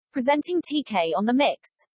Presenting TK on the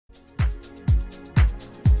mix.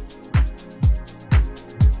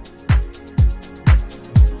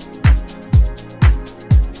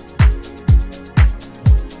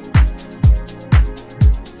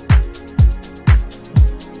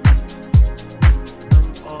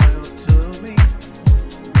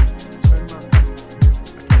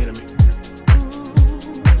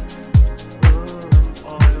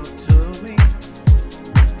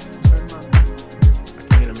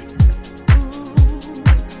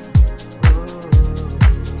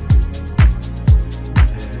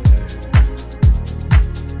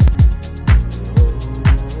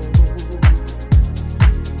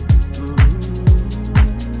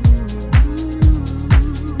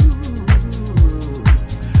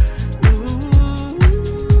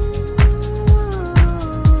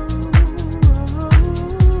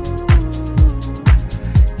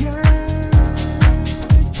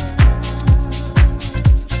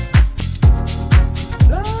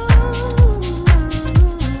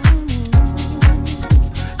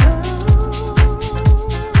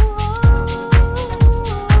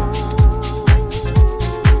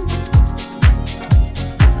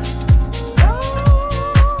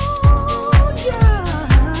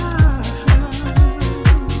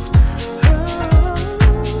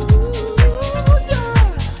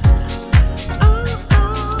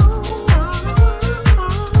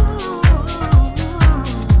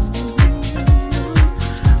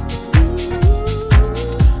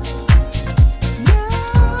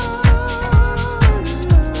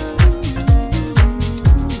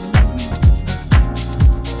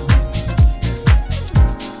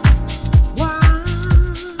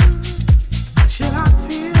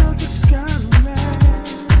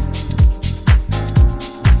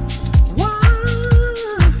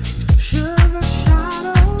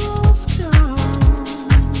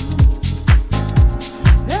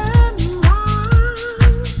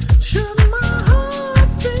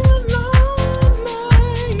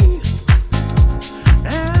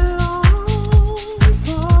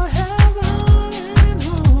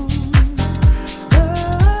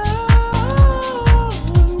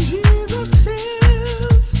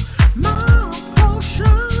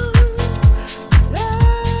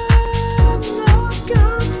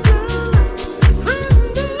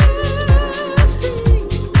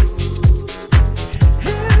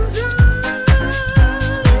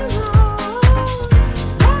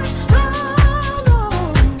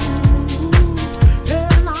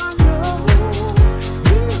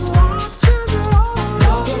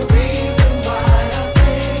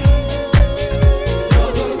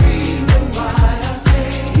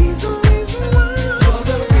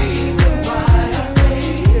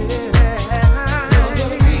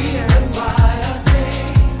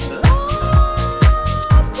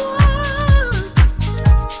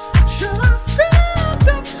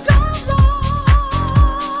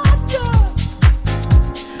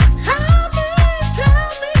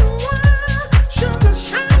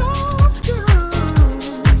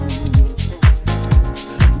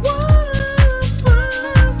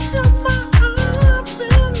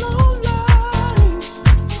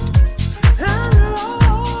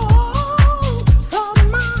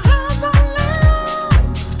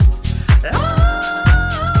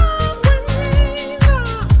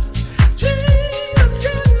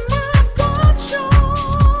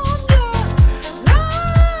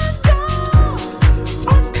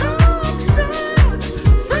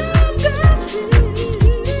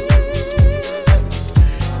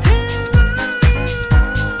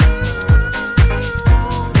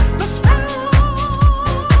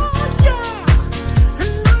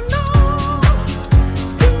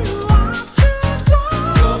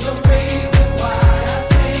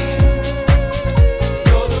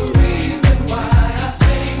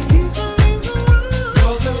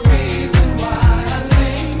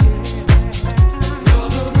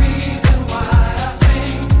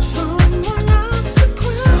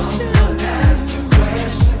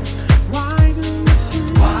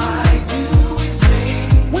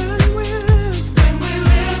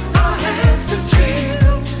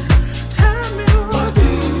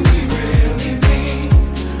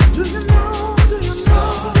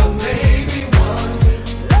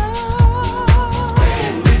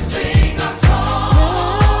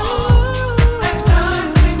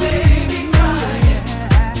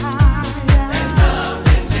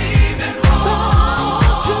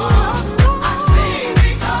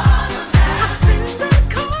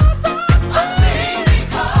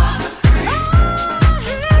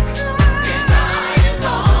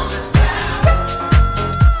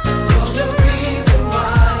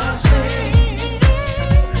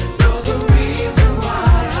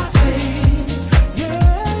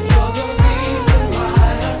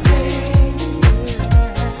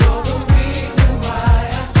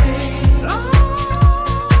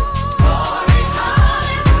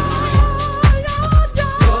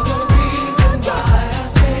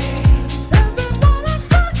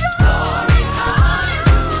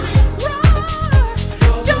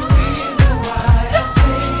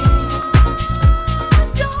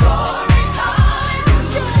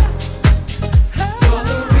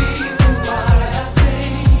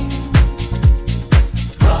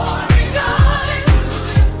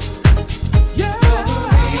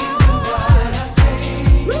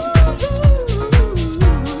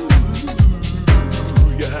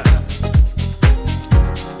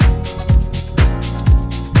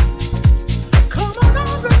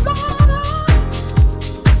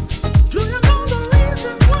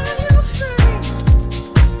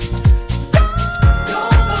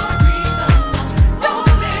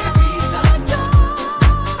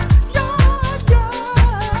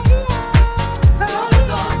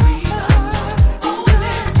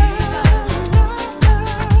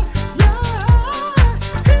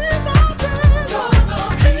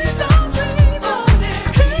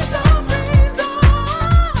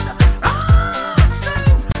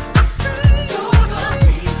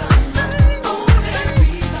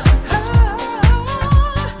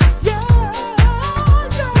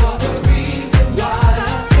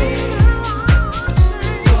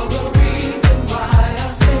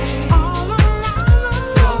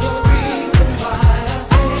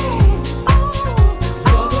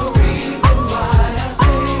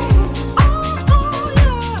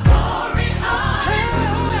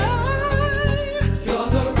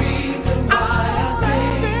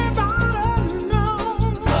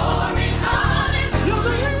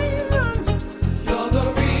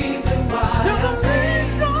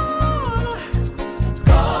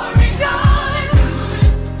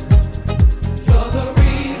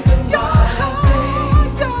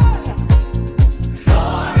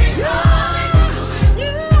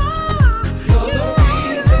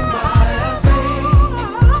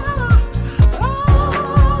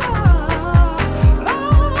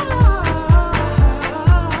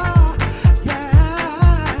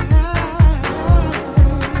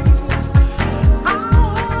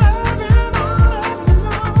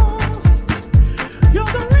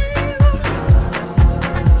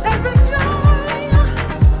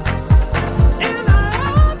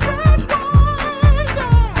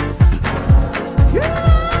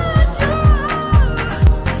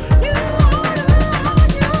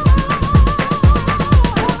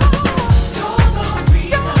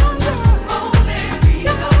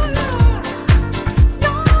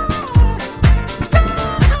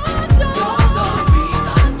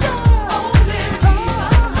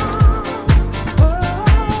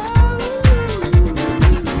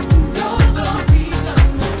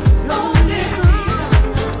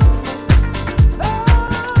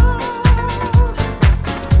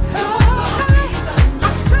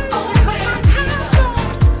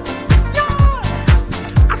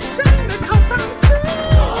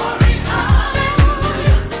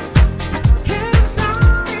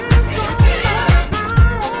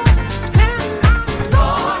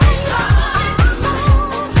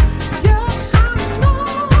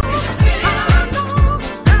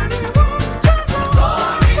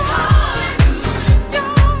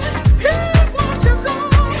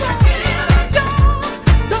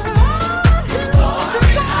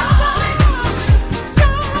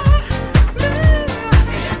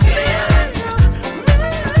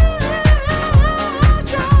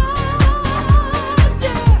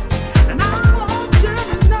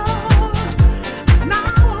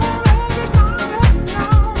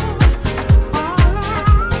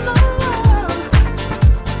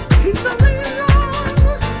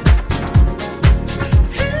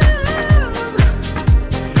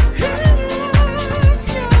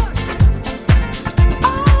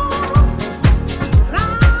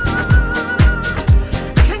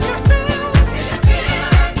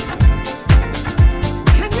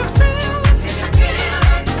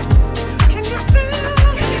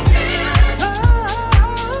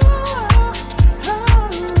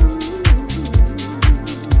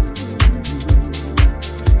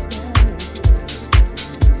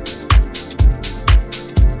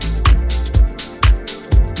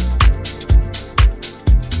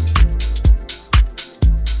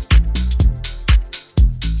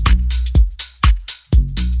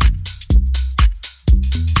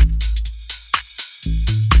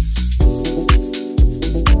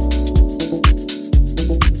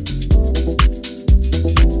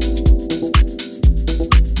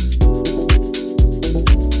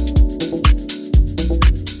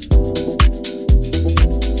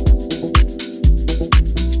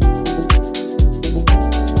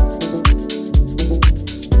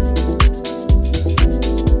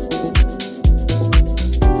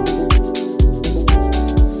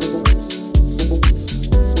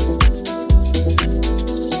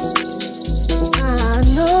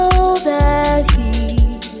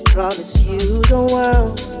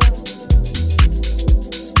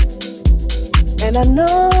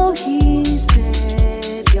 know he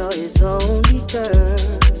said you're his only girl,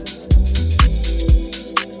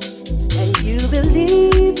 and you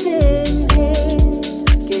believed in him,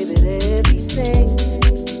 gave it everything.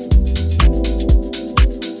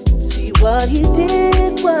 See, what he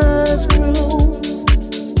did was cruel,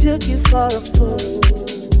 took you for a fool.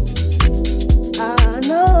 I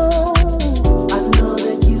know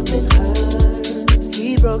that you've been hurt.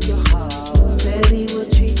 He broke your heart, said he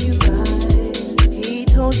would treat you right. He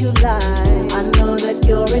told you lies. I know that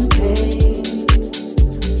you're in pain.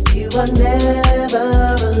 You are never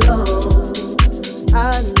alone.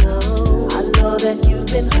 I know that you've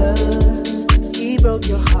been hurt. He broke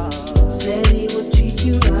your heart, said he would treat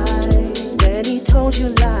you right. Then he told you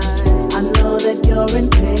lies. I know that you're in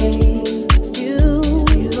pain. You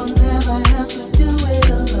don't never have to do it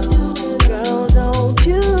alone. Girl, don't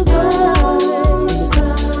you cry.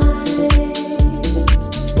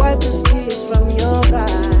 Wipe those tears from your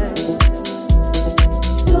eyes.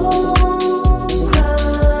 Don't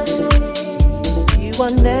cry. You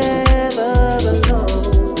are never alone.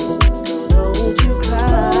 Don't you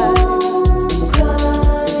cry.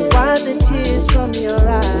 Wipe the tears from your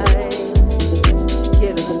eyes.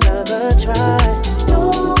 Give it another try.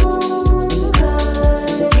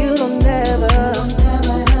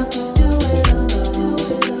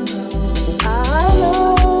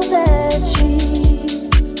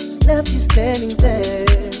 Standing there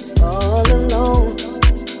all alone.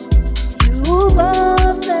 You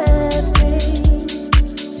bought that ring,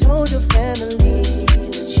 told your family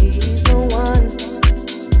that she's the one.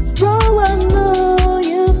 Bro, I know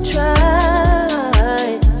you've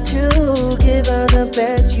tried to give her the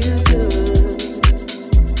best you could.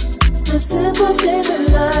 The simple things in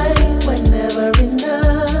life were never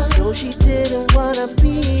enough, so she didn't wanna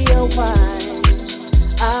be a wife.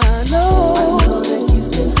 I know that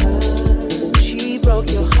you've been hurt. She broke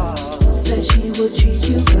your heart, said she would treat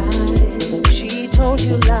you right. She told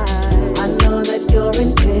you lies. I know that you're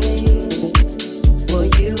in pain. Well,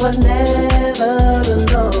 you are never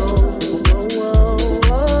alone.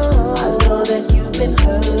 I know that you've been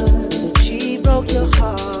hurt. She broke your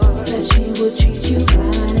heart, said she would treat you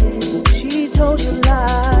right. She told you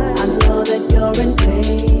lies. I know that you're in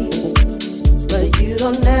pain, but you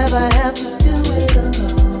don't never have to do it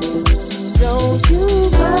alone. Don't you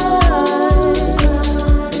cry.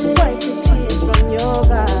 Wipe the tears from your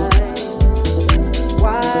eyes.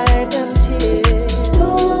 Wipe them tears.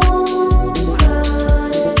 Don't cry.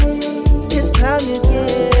 It's time you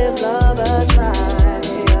give love a try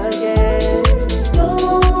again. Don't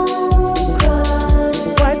cry.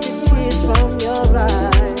 Wipe the tears from your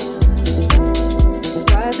eyes.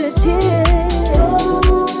 Wipe the tears. Don't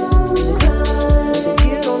cry.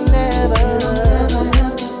 You don't never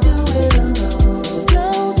have to do it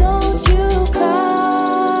alone. Don't you cry.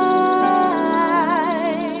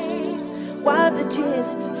 Wipe the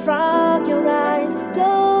tears from your eyes.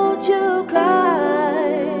 Don't you cry.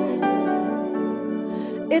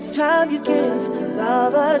 It's time you give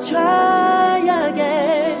love a try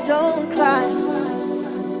again. Don't cry.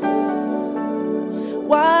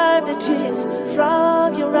 Wipe the tears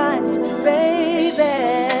from your eyes, baby.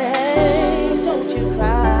 Don't you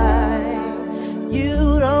cry.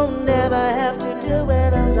 You don't never have to do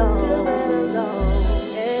it alone. Do it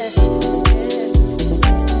alone. Yeah.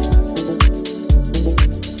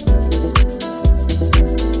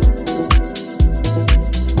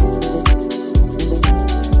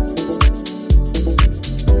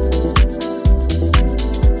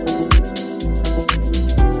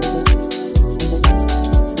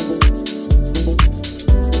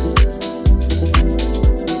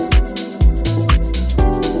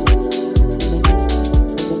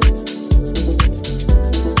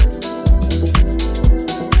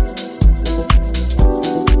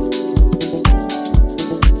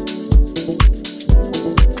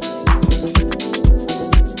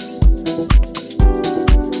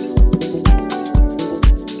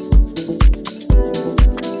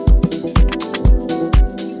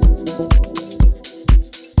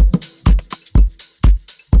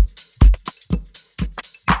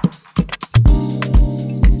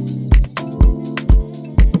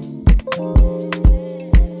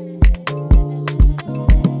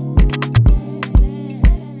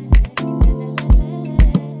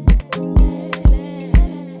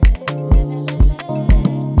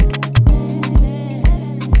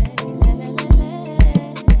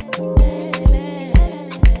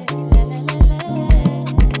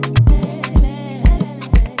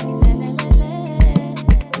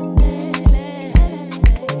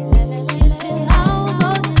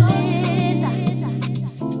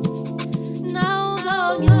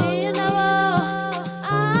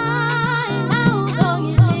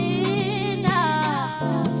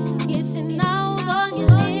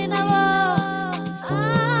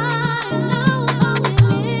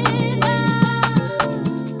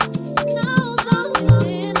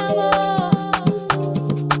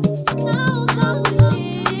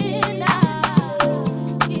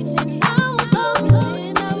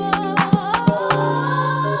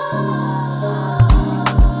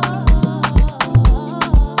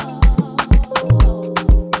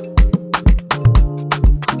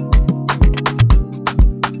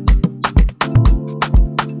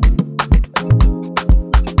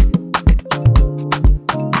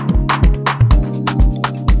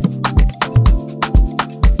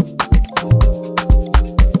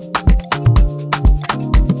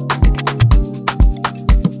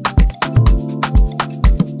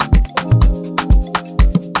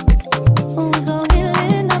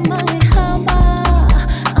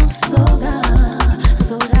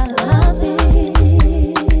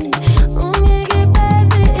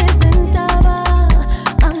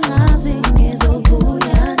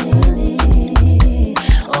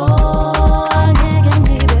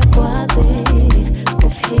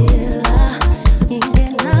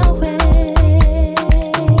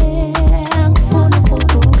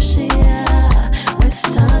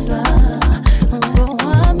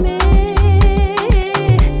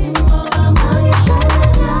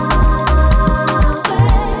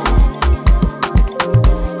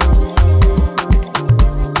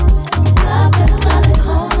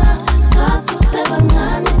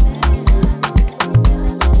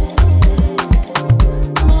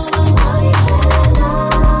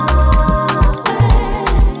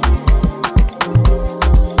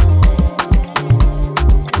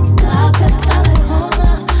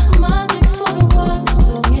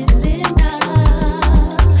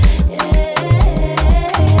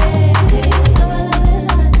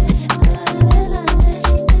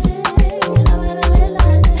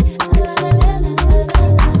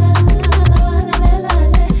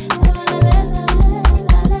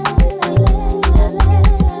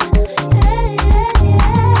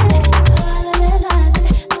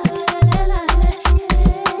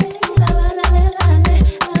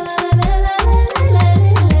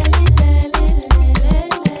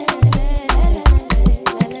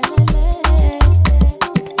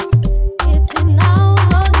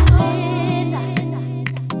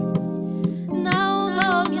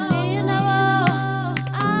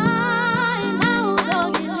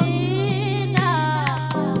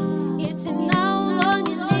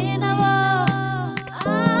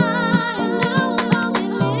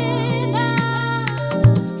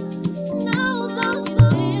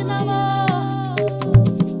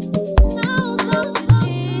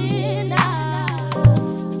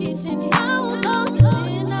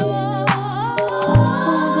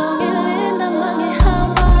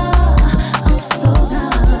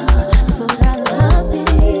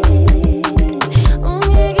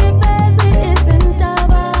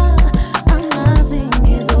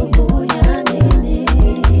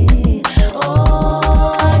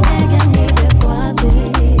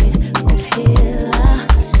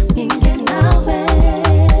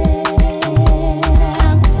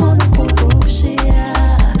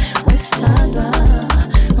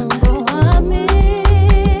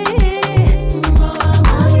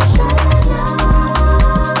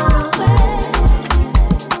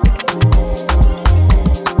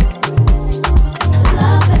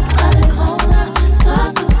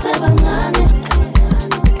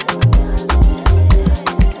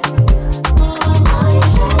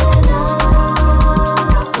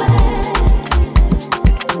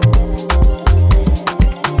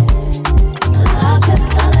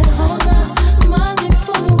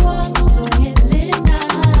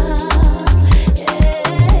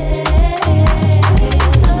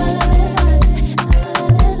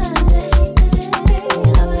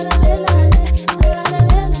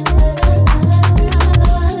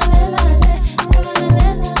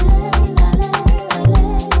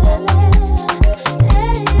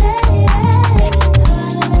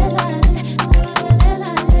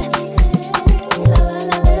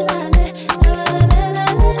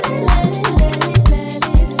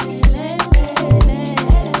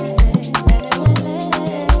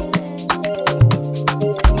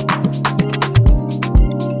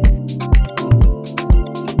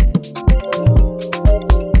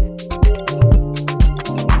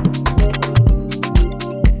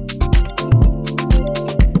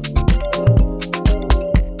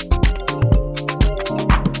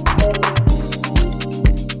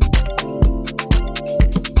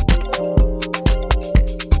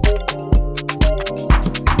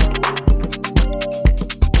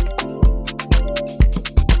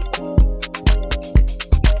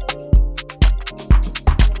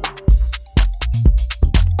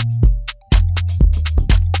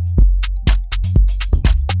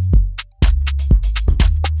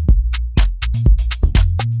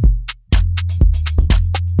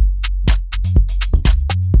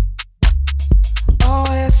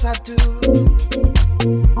 do.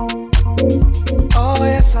 Oh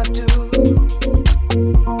yes I do.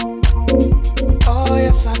 Oh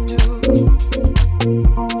yes I do.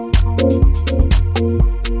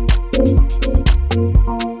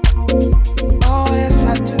 Oh yes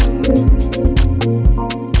I do.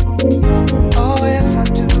 Oh yes I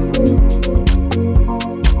do.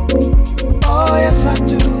 Oh yes I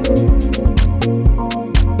do.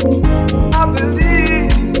 I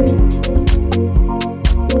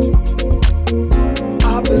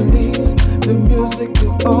believe the music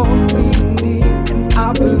is all we need, and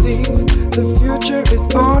I believe the future is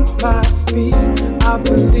on my feet. I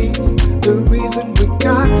believe the reason we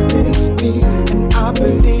got this beat, and I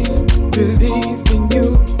believe in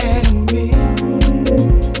you and me.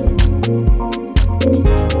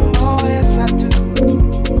 Oh yes I do.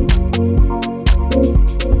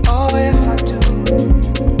 Oh yes I do.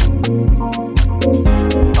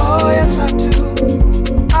 Oh yes I do.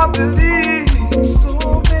 I believe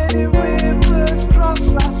so many rivers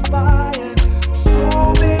cross us by, and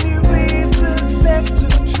so many reasons left to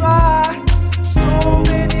try. So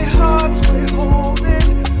many hearts we're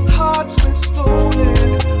holding, hearts we've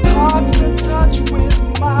stolen, hearts in touch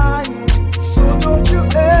with mine. So don't you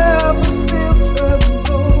ever feel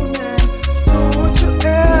alone, and don't you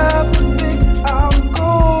ever think I'm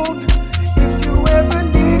gone. If you ever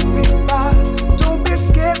need me back, don't be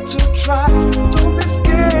scared to try. Don't be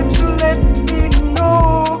scared to let me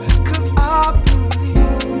know, 'cause I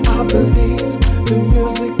believe the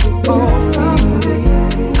music is all we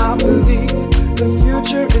need. I believe the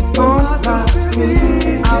future is on my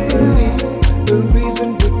feet. I believe the reason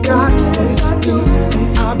we got this beat, and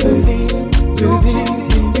I believe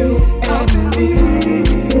in you and me.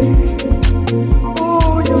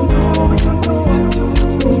 Oh, you know I do.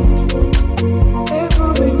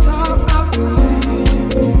 Every time I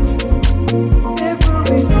believe,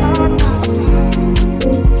 every sign I see,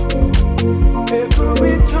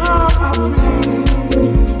 every time I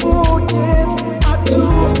breathe. Oh yes, I do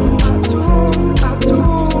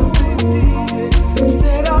believe it.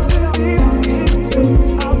 Said I believe in you,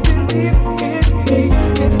 I believe in me.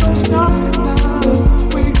 There's no stopping now.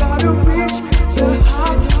 We gotta reach the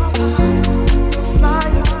high, the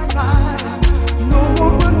flyers fly. No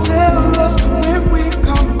one will tell us when we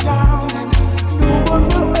come down, and no one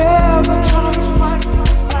will ever try to fight the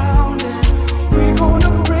sound. And we're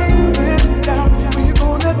gonna bring them down. We're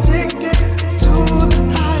gonna take it to the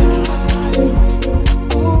highest high.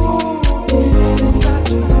 Oh yes, I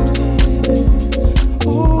do.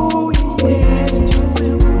 Oh yes, you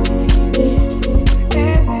will believe it,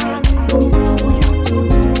 and I know you do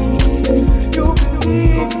believe. You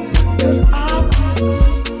believe, 'cause I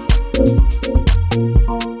believe.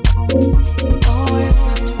 Oh yes,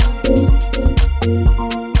 I do.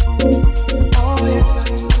 Oh yes, I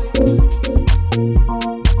do.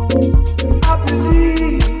 I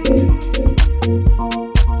believe.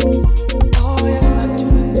 Oh yes, I do.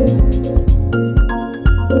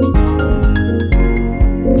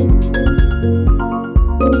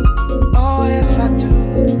 Oh yes, I do.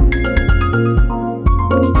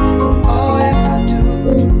 Oh yes, I do.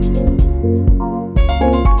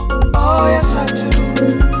 Oh yes, I do.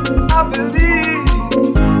 I believe.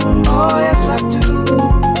 Oh yes, I do.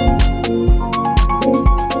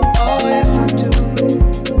 Oh yes, I do.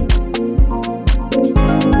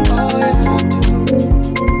 Oh yes, I do.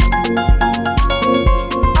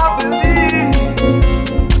 I believe.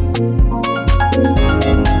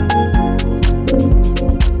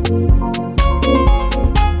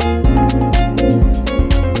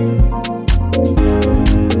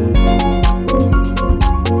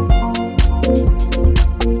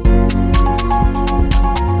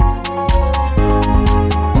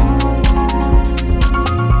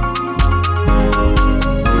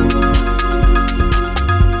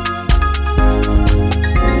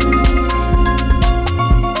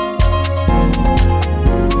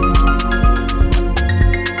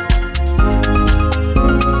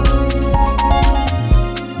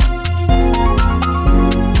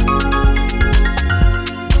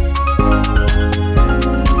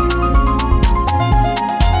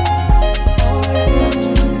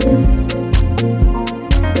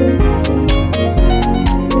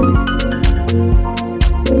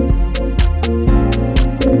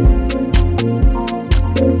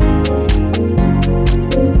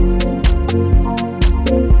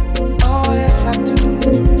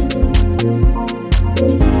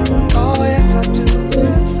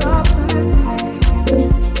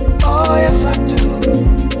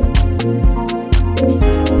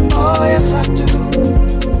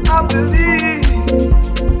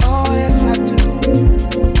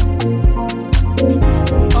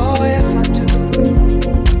 Oh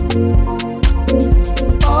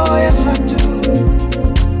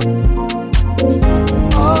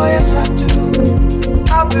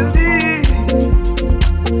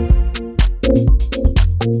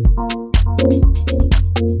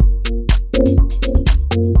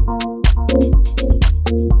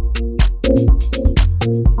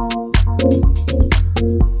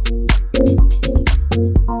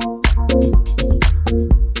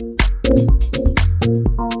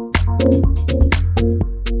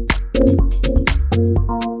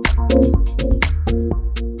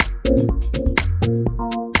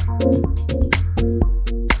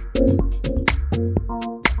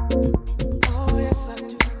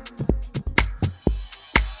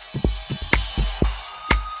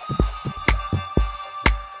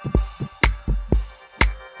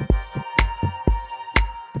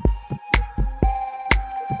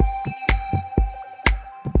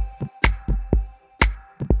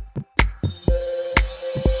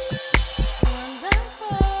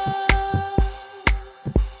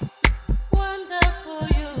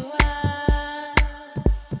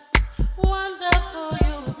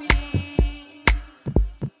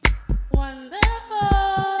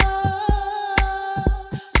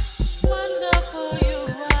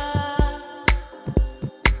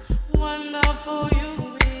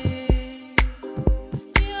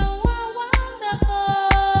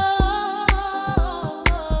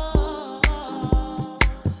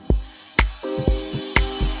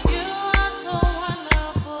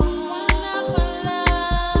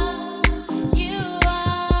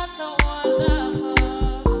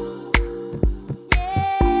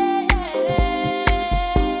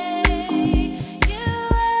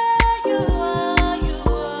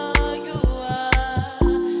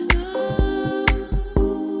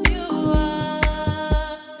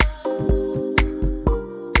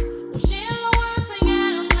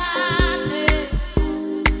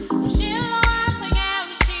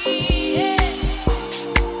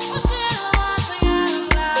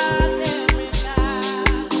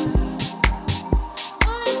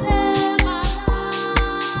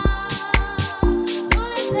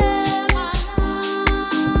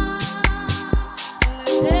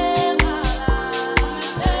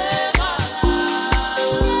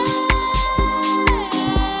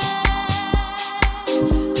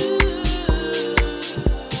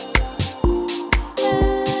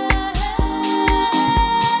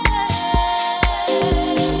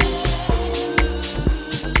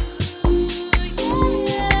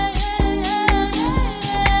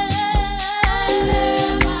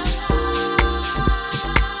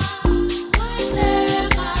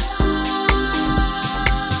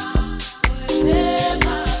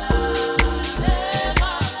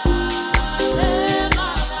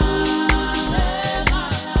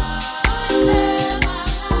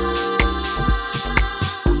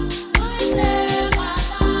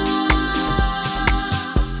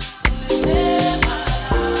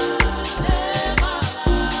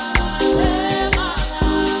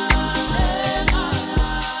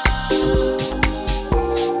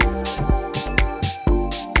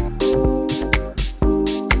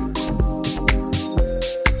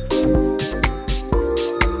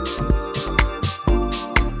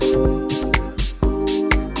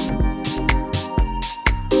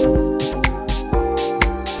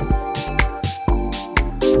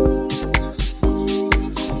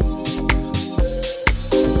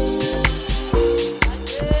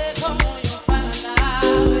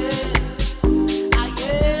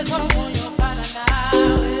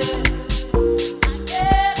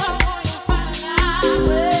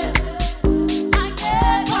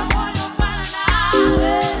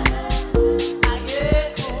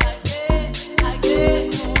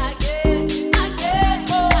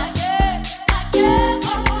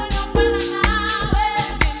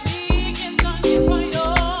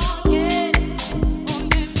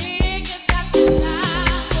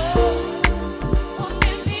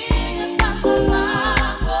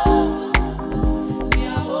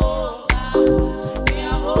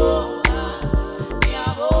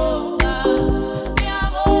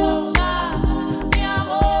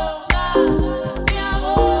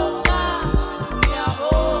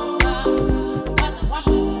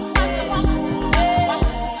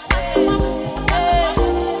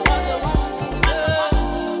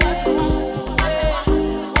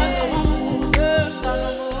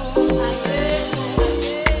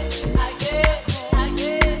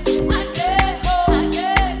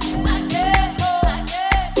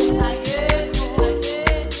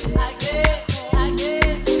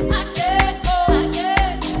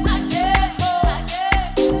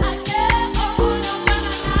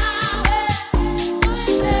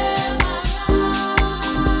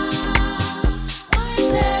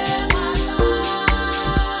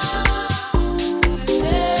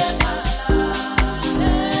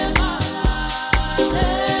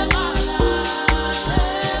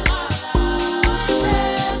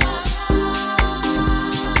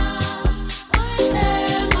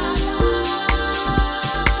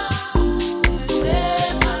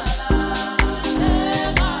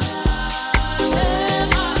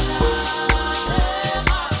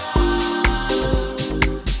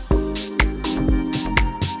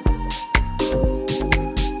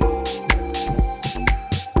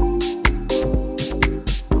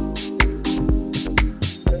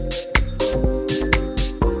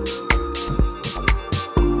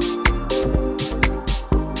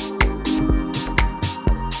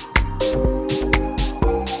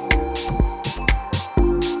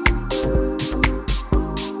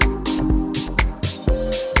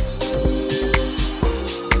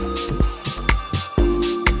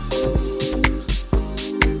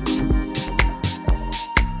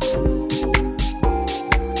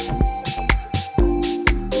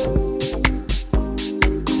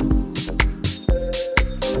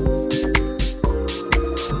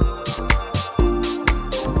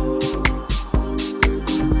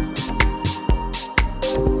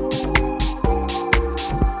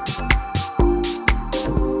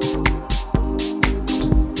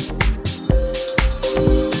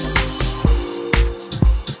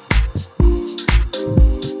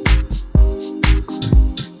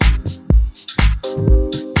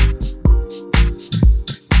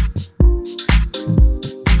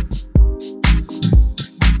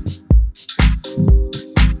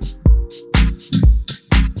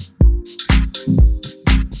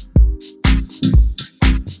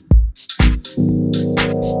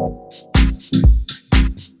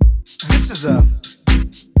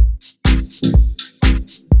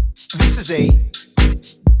say,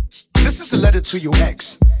 this is a letter to your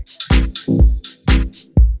ex.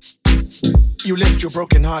 You left your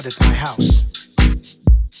broken heart at my house.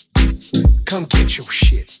 Come get your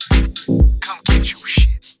shit. Come get your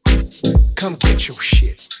shit. Come get your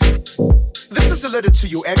shit. This is a letter to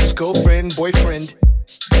your ex-girlfriend, boyfriend,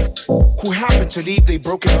 who happened to leave their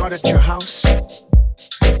broken heart at your house.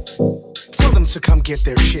 Tell them to come get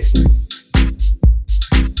their shit.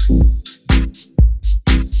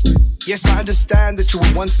 Yes, I understand that you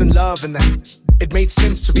were once in love and that it made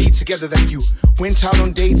sense to be together, that you went out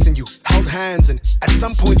on dates and you held hands, and at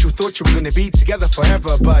some point you thought you were gonna be together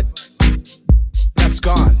forever, but that's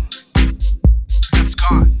gone. That's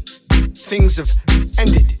gone. Things have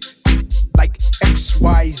ended like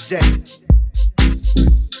XYZ.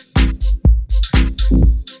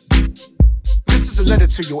 This is a letter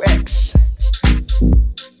to your ex.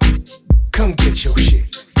 Come get your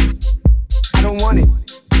shit. I don't want it.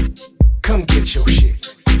 Come get your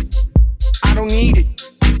shit. I don't need it.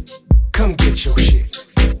 Come get your shit.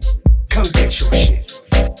 Come get your shit.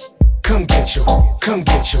 Come get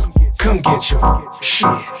your shit.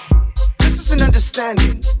 This is an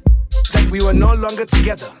understanding that we are no longer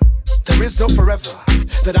together. There is no forever.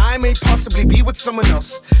 That I may possibly be with someone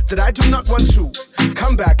else. That I do not want to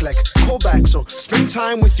come back like callbacks or spend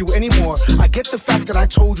time with you anymore. I get the fact that I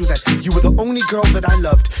told you that you were the only girl that I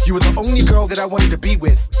loved. You were the only girl that I wanted to be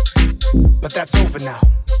with. But that's over now.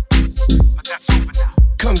 But that's over now.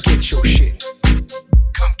 Come get your shit.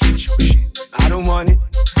 Come get your shit. I don't want it.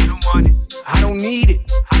 I don't want it. I don't need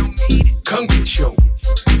it. I don't need it. Come get your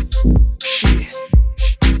shit.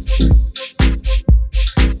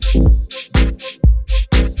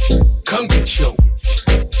 Come get your.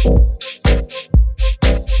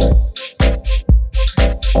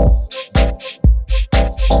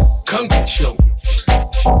 Come get your.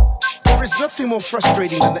 There is nothing more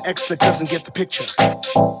frustrating than the ex that doesn't get the picture.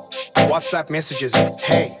 WhatsApp messages.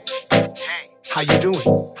 Hey, how you doing?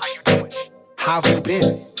 How you doing? How have you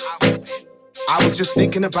been? I was just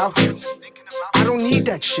thinking about you. I don't need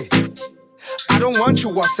that shit. I don't want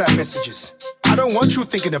your WhatsApp messages. I don't want you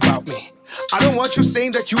thinking about me. I don't want you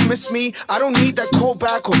saying that you miss me. I don't need that call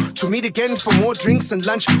back or to meet again for more drinks and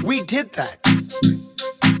lunch. We did that.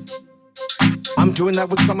 I'm doing that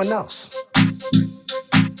with someone else.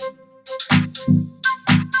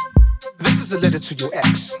 This is a letter to your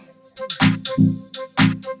ex.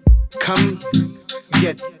 Come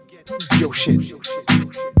get your shit.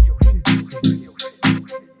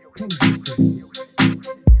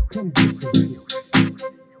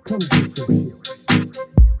 Come get your shit.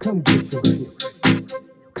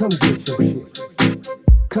 Come get your shit.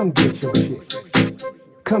 Come get your shit.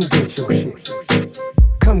 Come get your shit.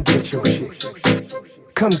 Come get your shit.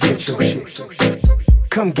 Come get your shit.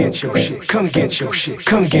 Come get your shit. Come get your shit.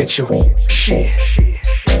 Come get your shit.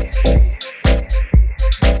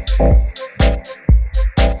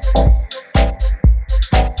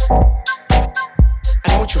 I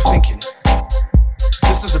know what you're thinking.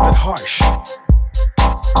 This is a bit harsh.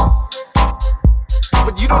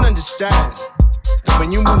 But you don't understand that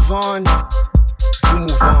when you move on, you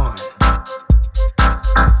move on.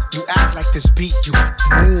 You act like this beat, you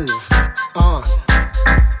move on.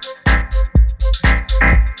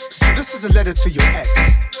 So this is a letter to your ex.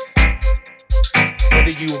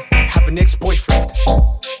 Whether you have an ex-boyfriend,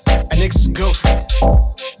 an ex-girlfriend,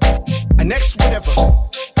 an ex-whatever,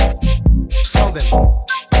 tell them,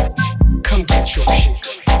 come get your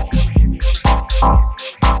shit.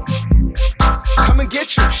 Come and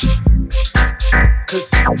get your shit. Cause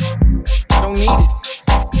I don't need it.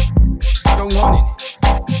 I don't want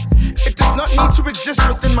it. It does not need to exist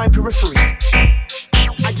within my periphery.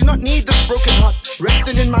 I do not need this broken heart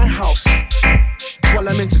resting in my house while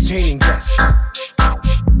I'm entertaining guests.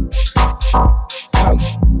 Come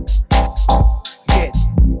get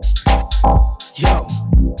yo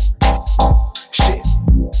shit.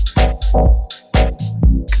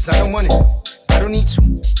 Cause I don't want it. I don't need to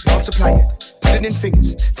multiply it. Put it in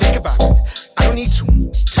figures. Think about it. I don't need to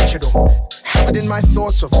touch it all. Have it in my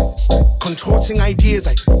thoughts of contorting ideas.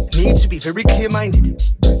 I need to be very clear-minded.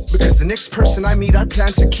 Because the next person I meet, I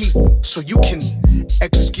plan to keep. So you can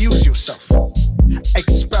excuse yourself.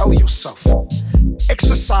 Expel yourself.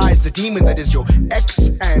 Exercise the demon that is your ex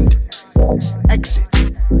and exit.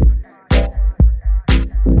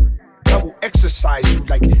 I will exercise you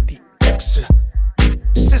like the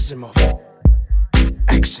exorcism of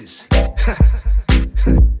exes.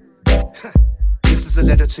 This is a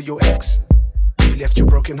letter to your ex. You left your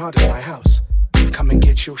broken heart in my house. Come and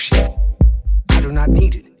get your shit. I do not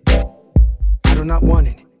need it. I do not want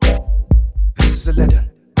it. This is a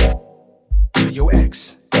letter to your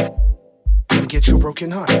ex. get your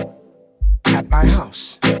broken heart at my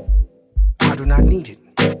house. I do not need it.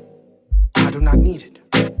 I do not need it.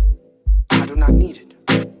 I do not need it.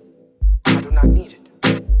 I do not need it. I do not need it.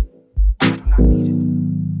 I do not need it. I do not need it.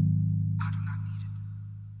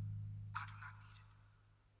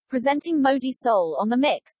 Presenting Modi Soul on the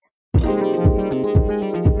mix.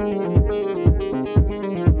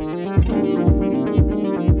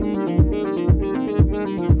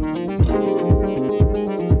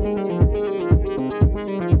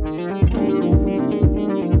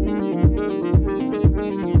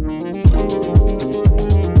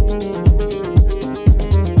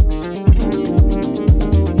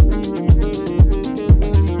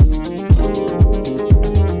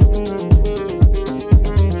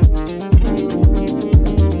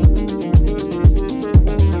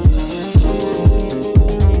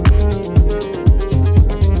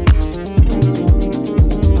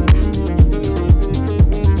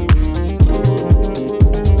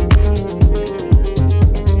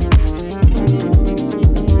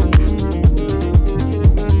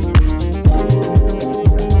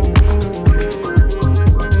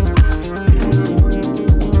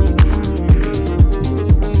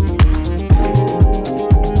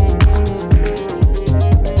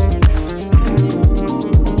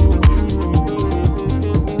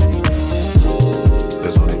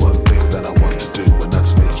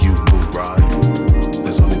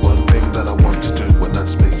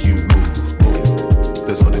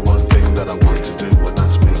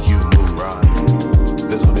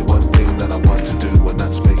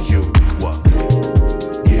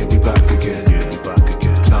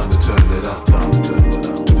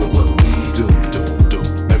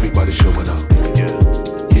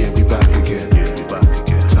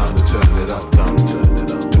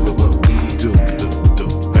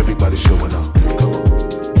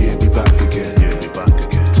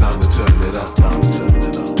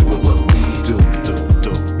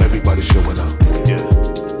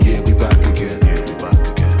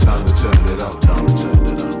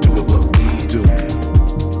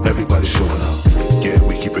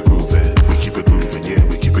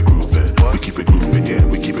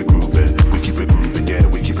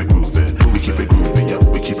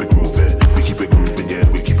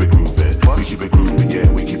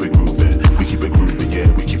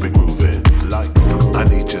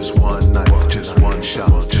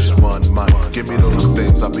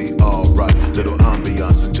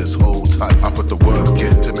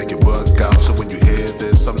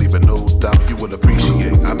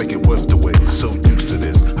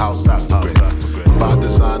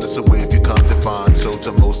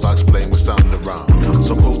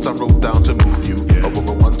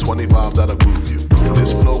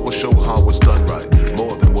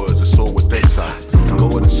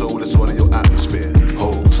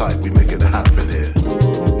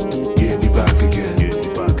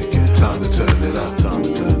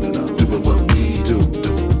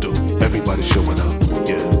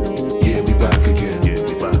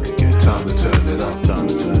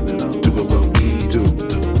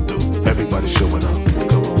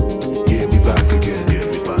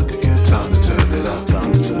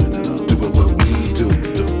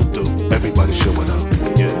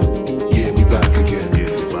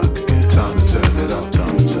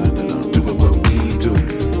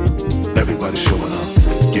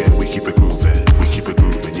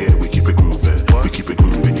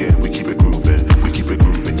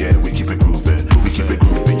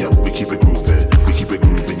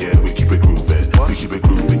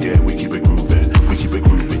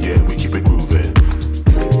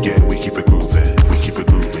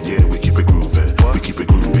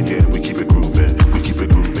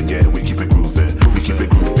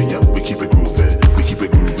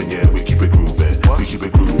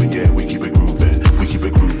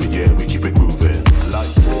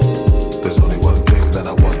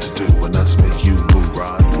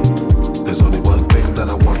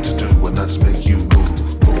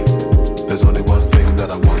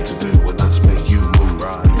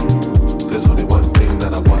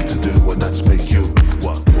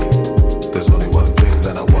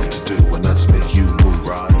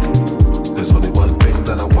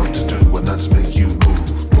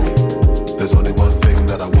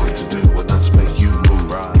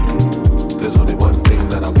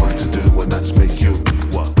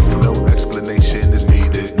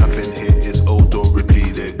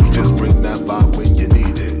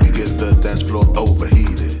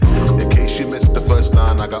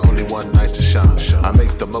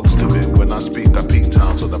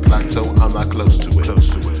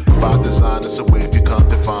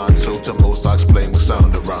 So to most I explain what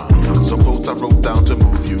sound around. Some quotes I wrote down to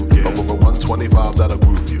move you. Over a 125 that'll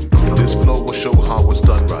groove you. This flow will show how it's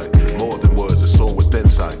done right. More than words, it's all within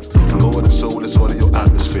sight. More than soul, it's all in your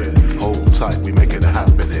atmosphere. Hold tight, we making it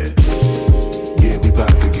happen here. Yeah, we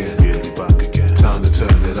back again. Yeah, we back again. Time to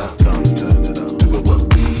turn it up. Time to turn it up. Doing what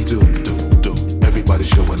we do. Everybody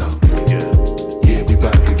showing up. Yeah, yeah, we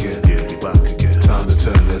back again. Yeah, we back again. Time to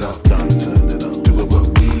turn it up. Time to turn it up. Doing what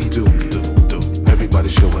we do. Everybody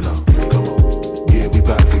showing up. Come on. Yeah, we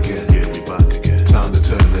back again. Yeah, we back again. Time to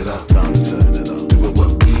turn it up. Time to turn it up. Doing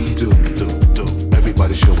what we do.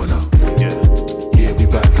 Everybody showing up. Yeah, yeah, we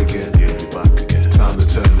back again. Yeah, we back again.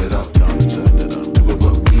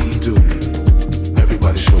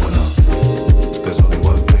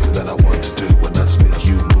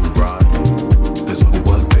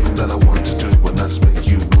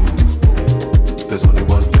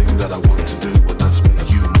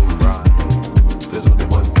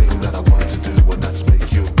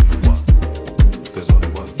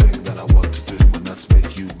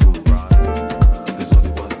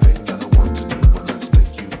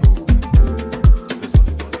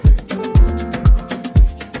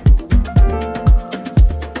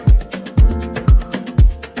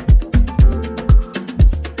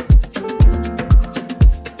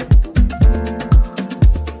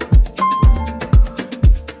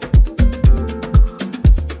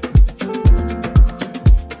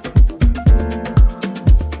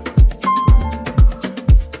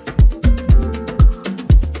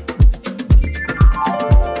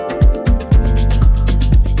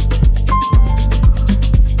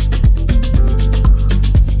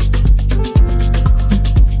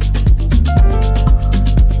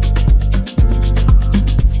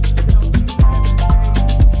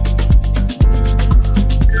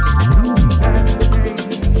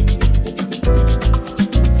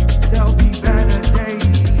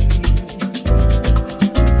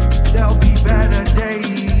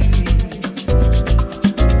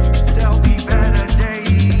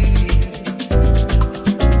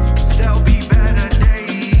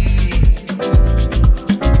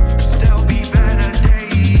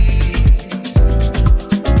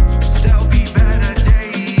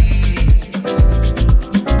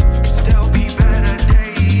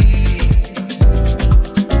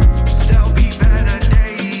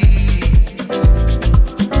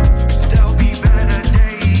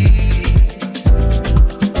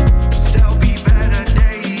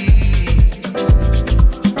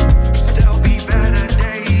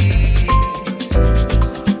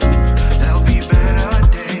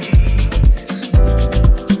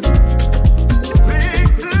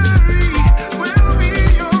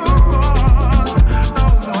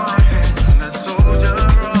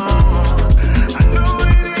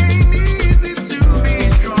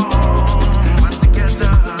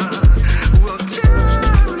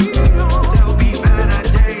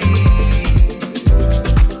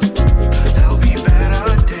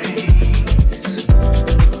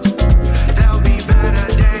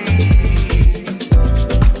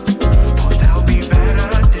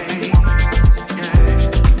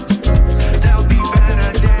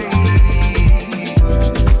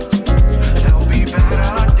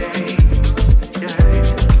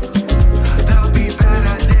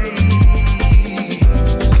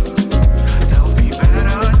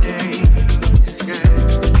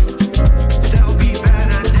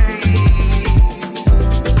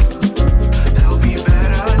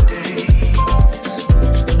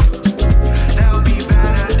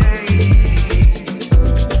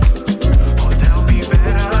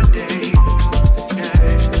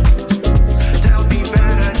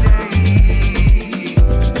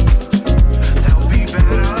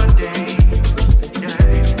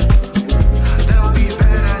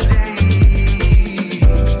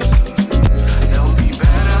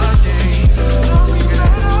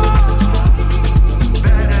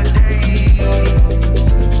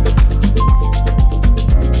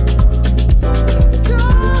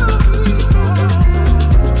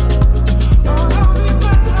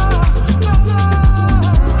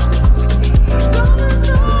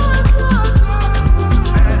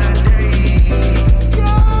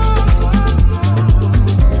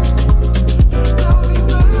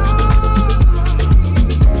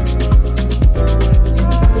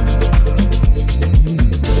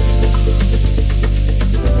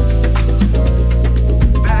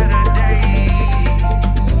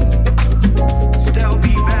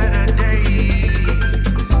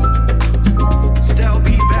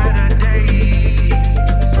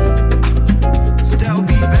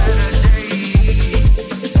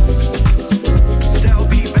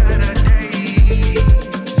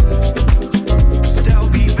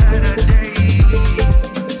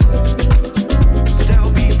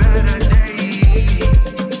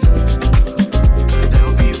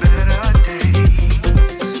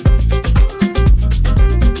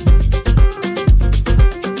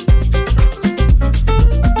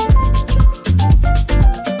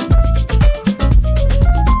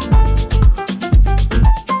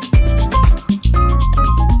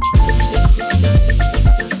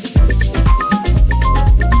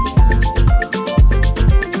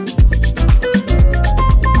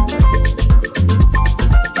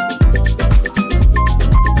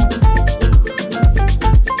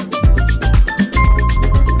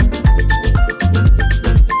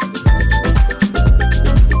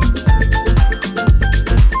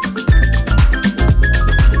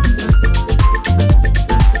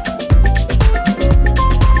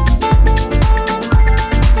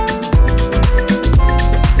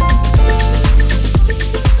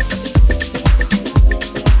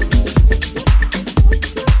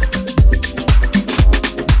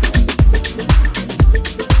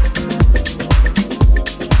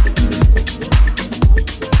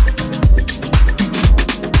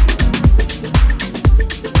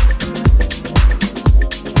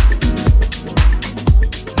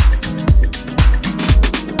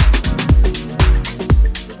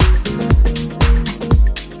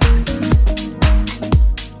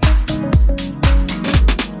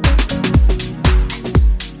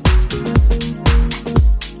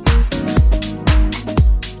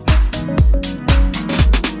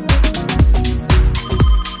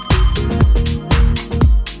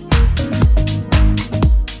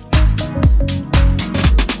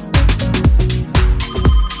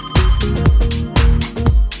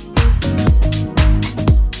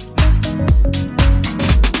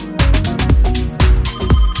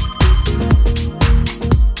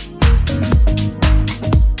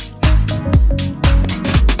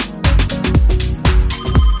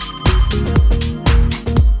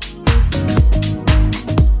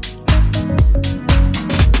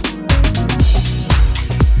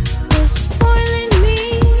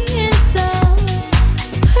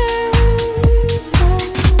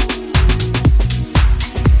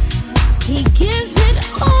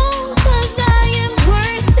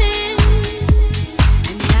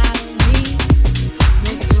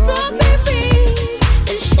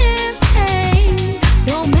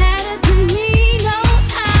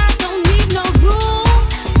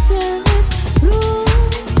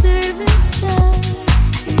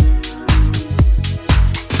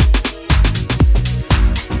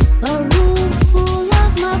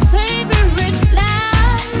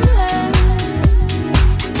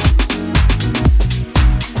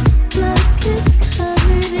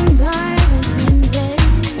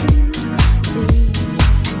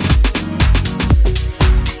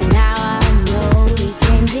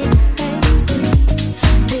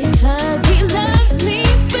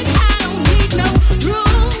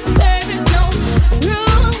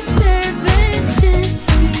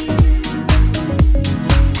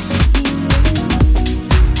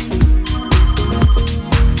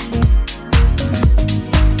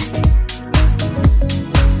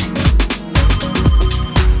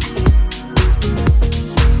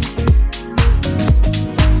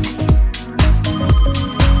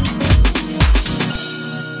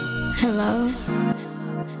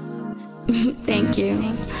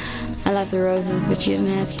 I love the roses, but you didn't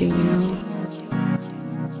have to, you know.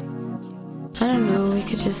 I don't know, we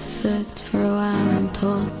could just sit for a while and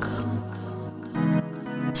talk.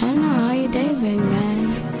 I don't know, how you day been, man?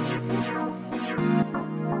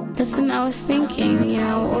 Listen, I was thinking, you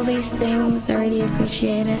know, all these things I really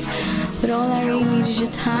appreciate it, but all I really need is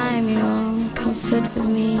your time, you know. Come sit with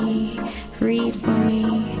me, read for me,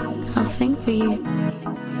 I'll sing for you.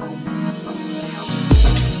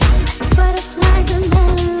 Butterflies and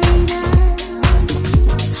ballerinas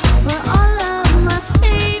were all of my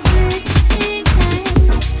favorite things.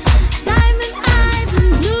 Diamond eyes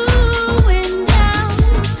and blue windows,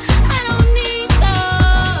 I don't need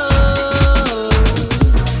those.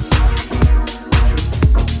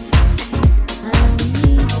 I don't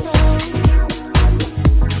need those.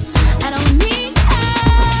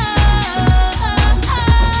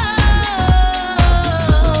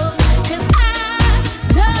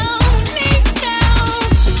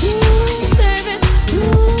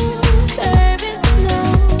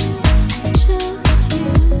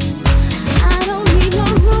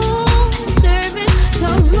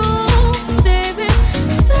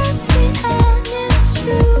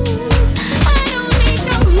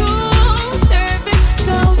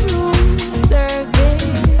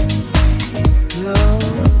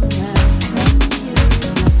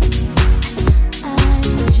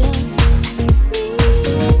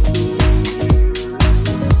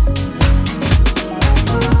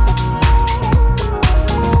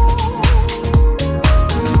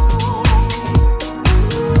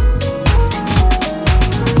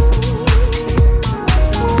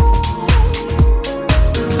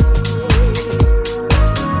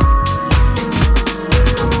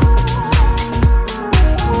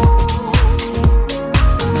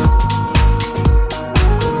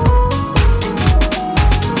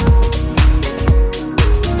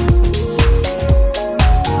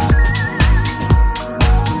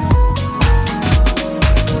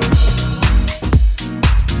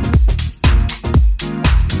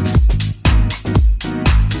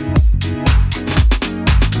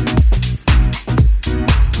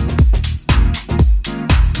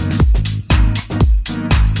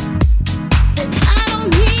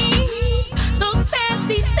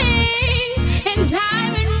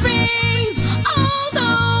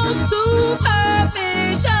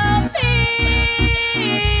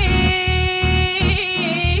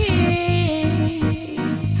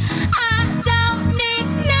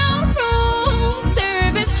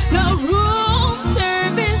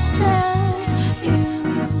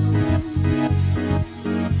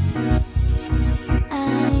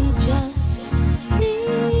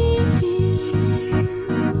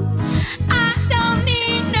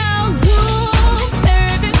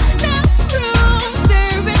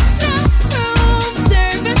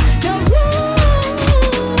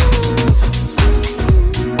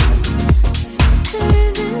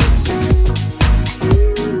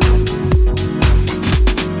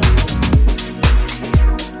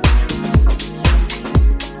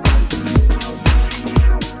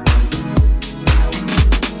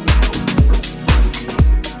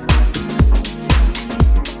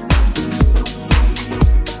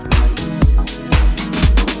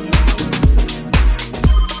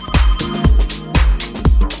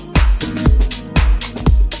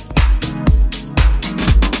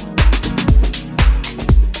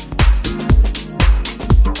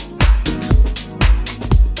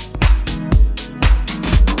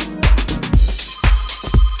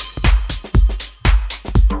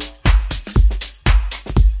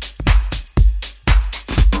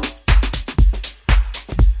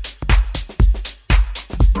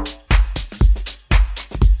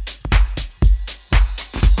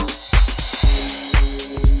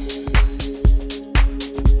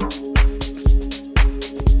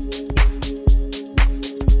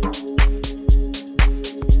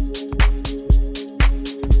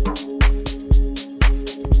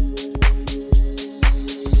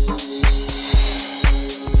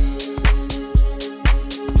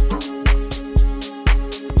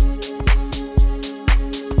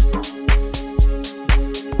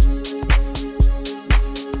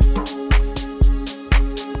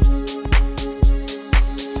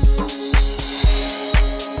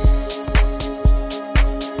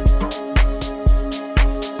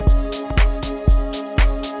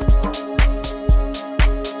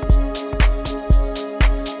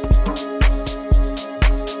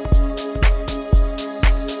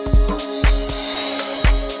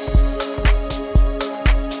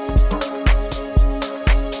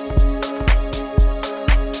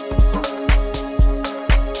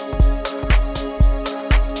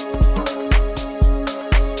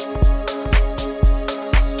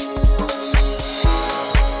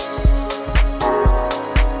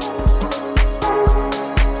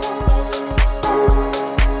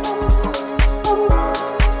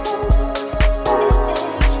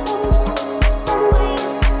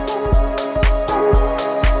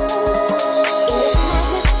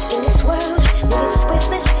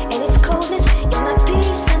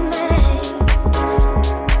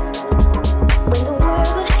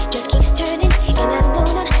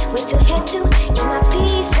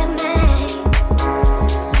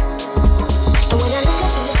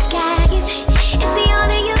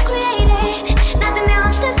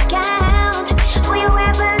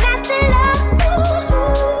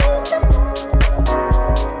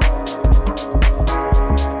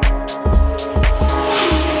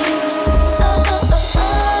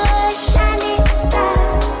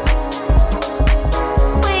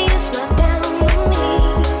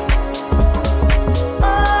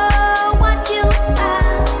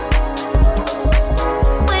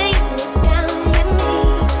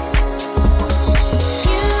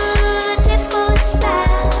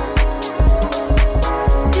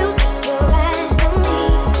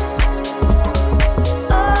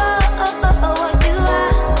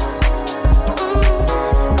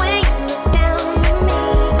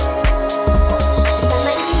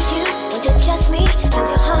 just me. How's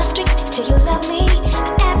your heartstring? Still you love me.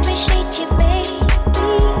 I appreciate you, baby.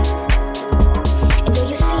 And though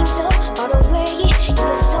you seem so far away, you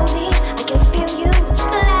were so near. I can feel you.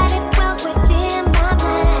 The light it dwells within my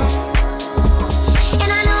mind. And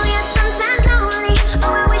I know you're sometimes lonely.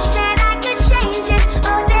 Oh, I wish that I could change it.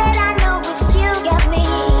 Oh, that I know it's you got me.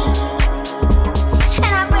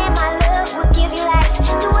 And I pray my love will give you life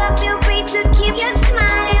to help you breathe, to keep your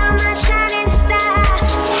smile, my shining star.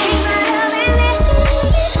 To take my love and let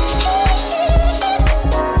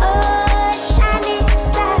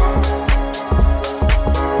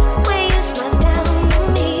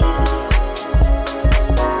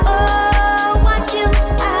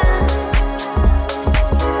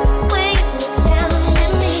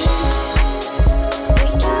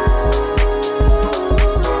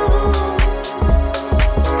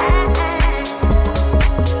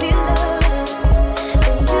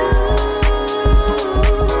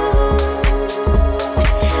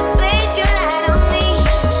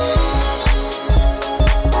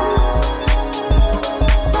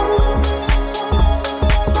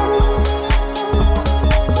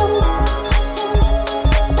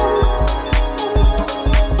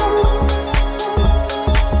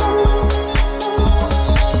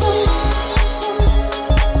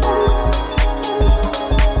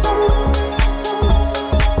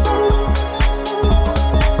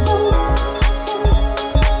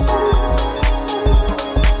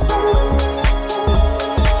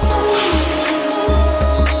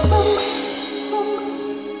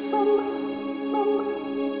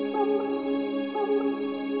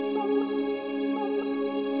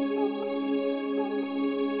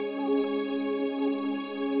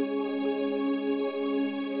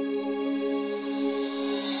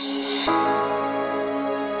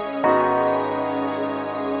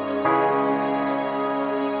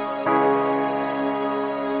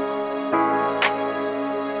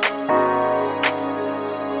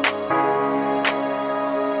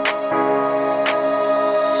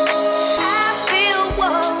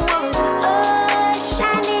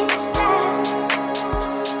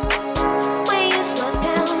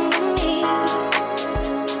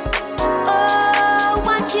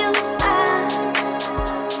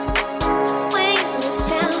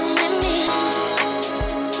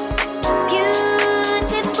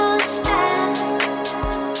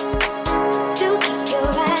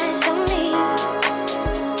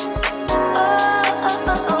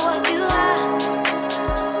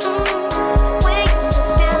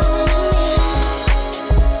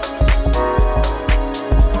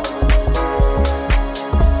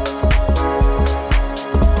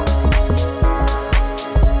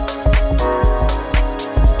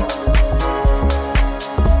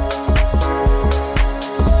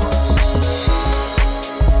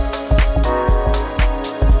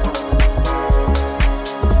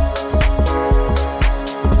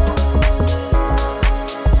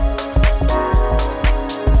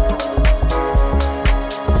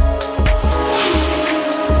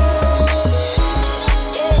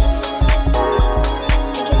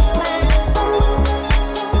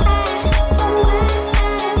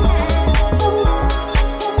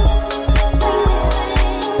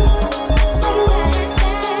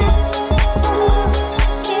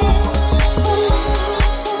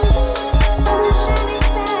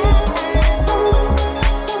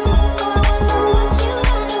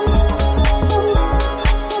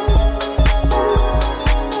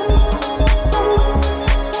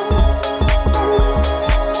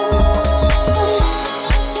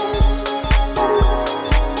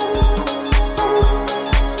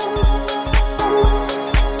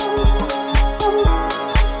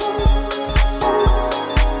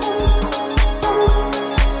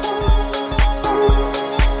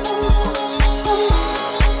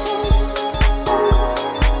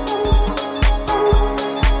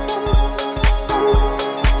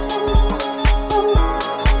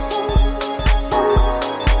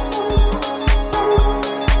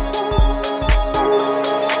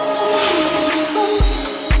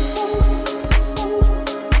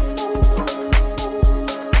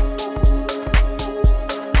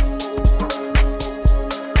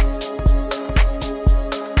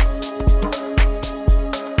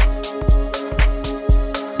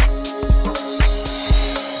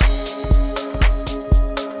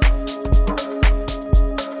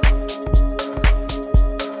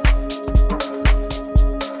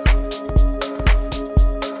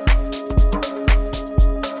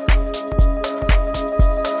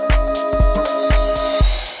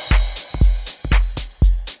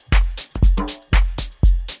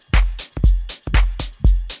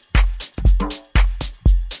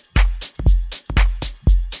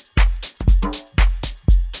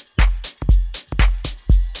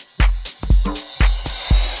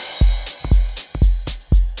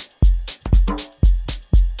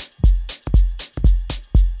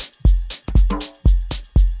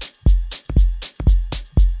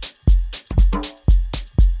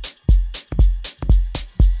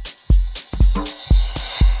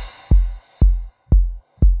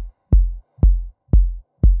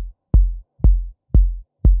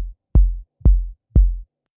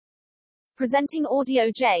presenting Audio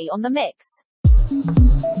J on the mix.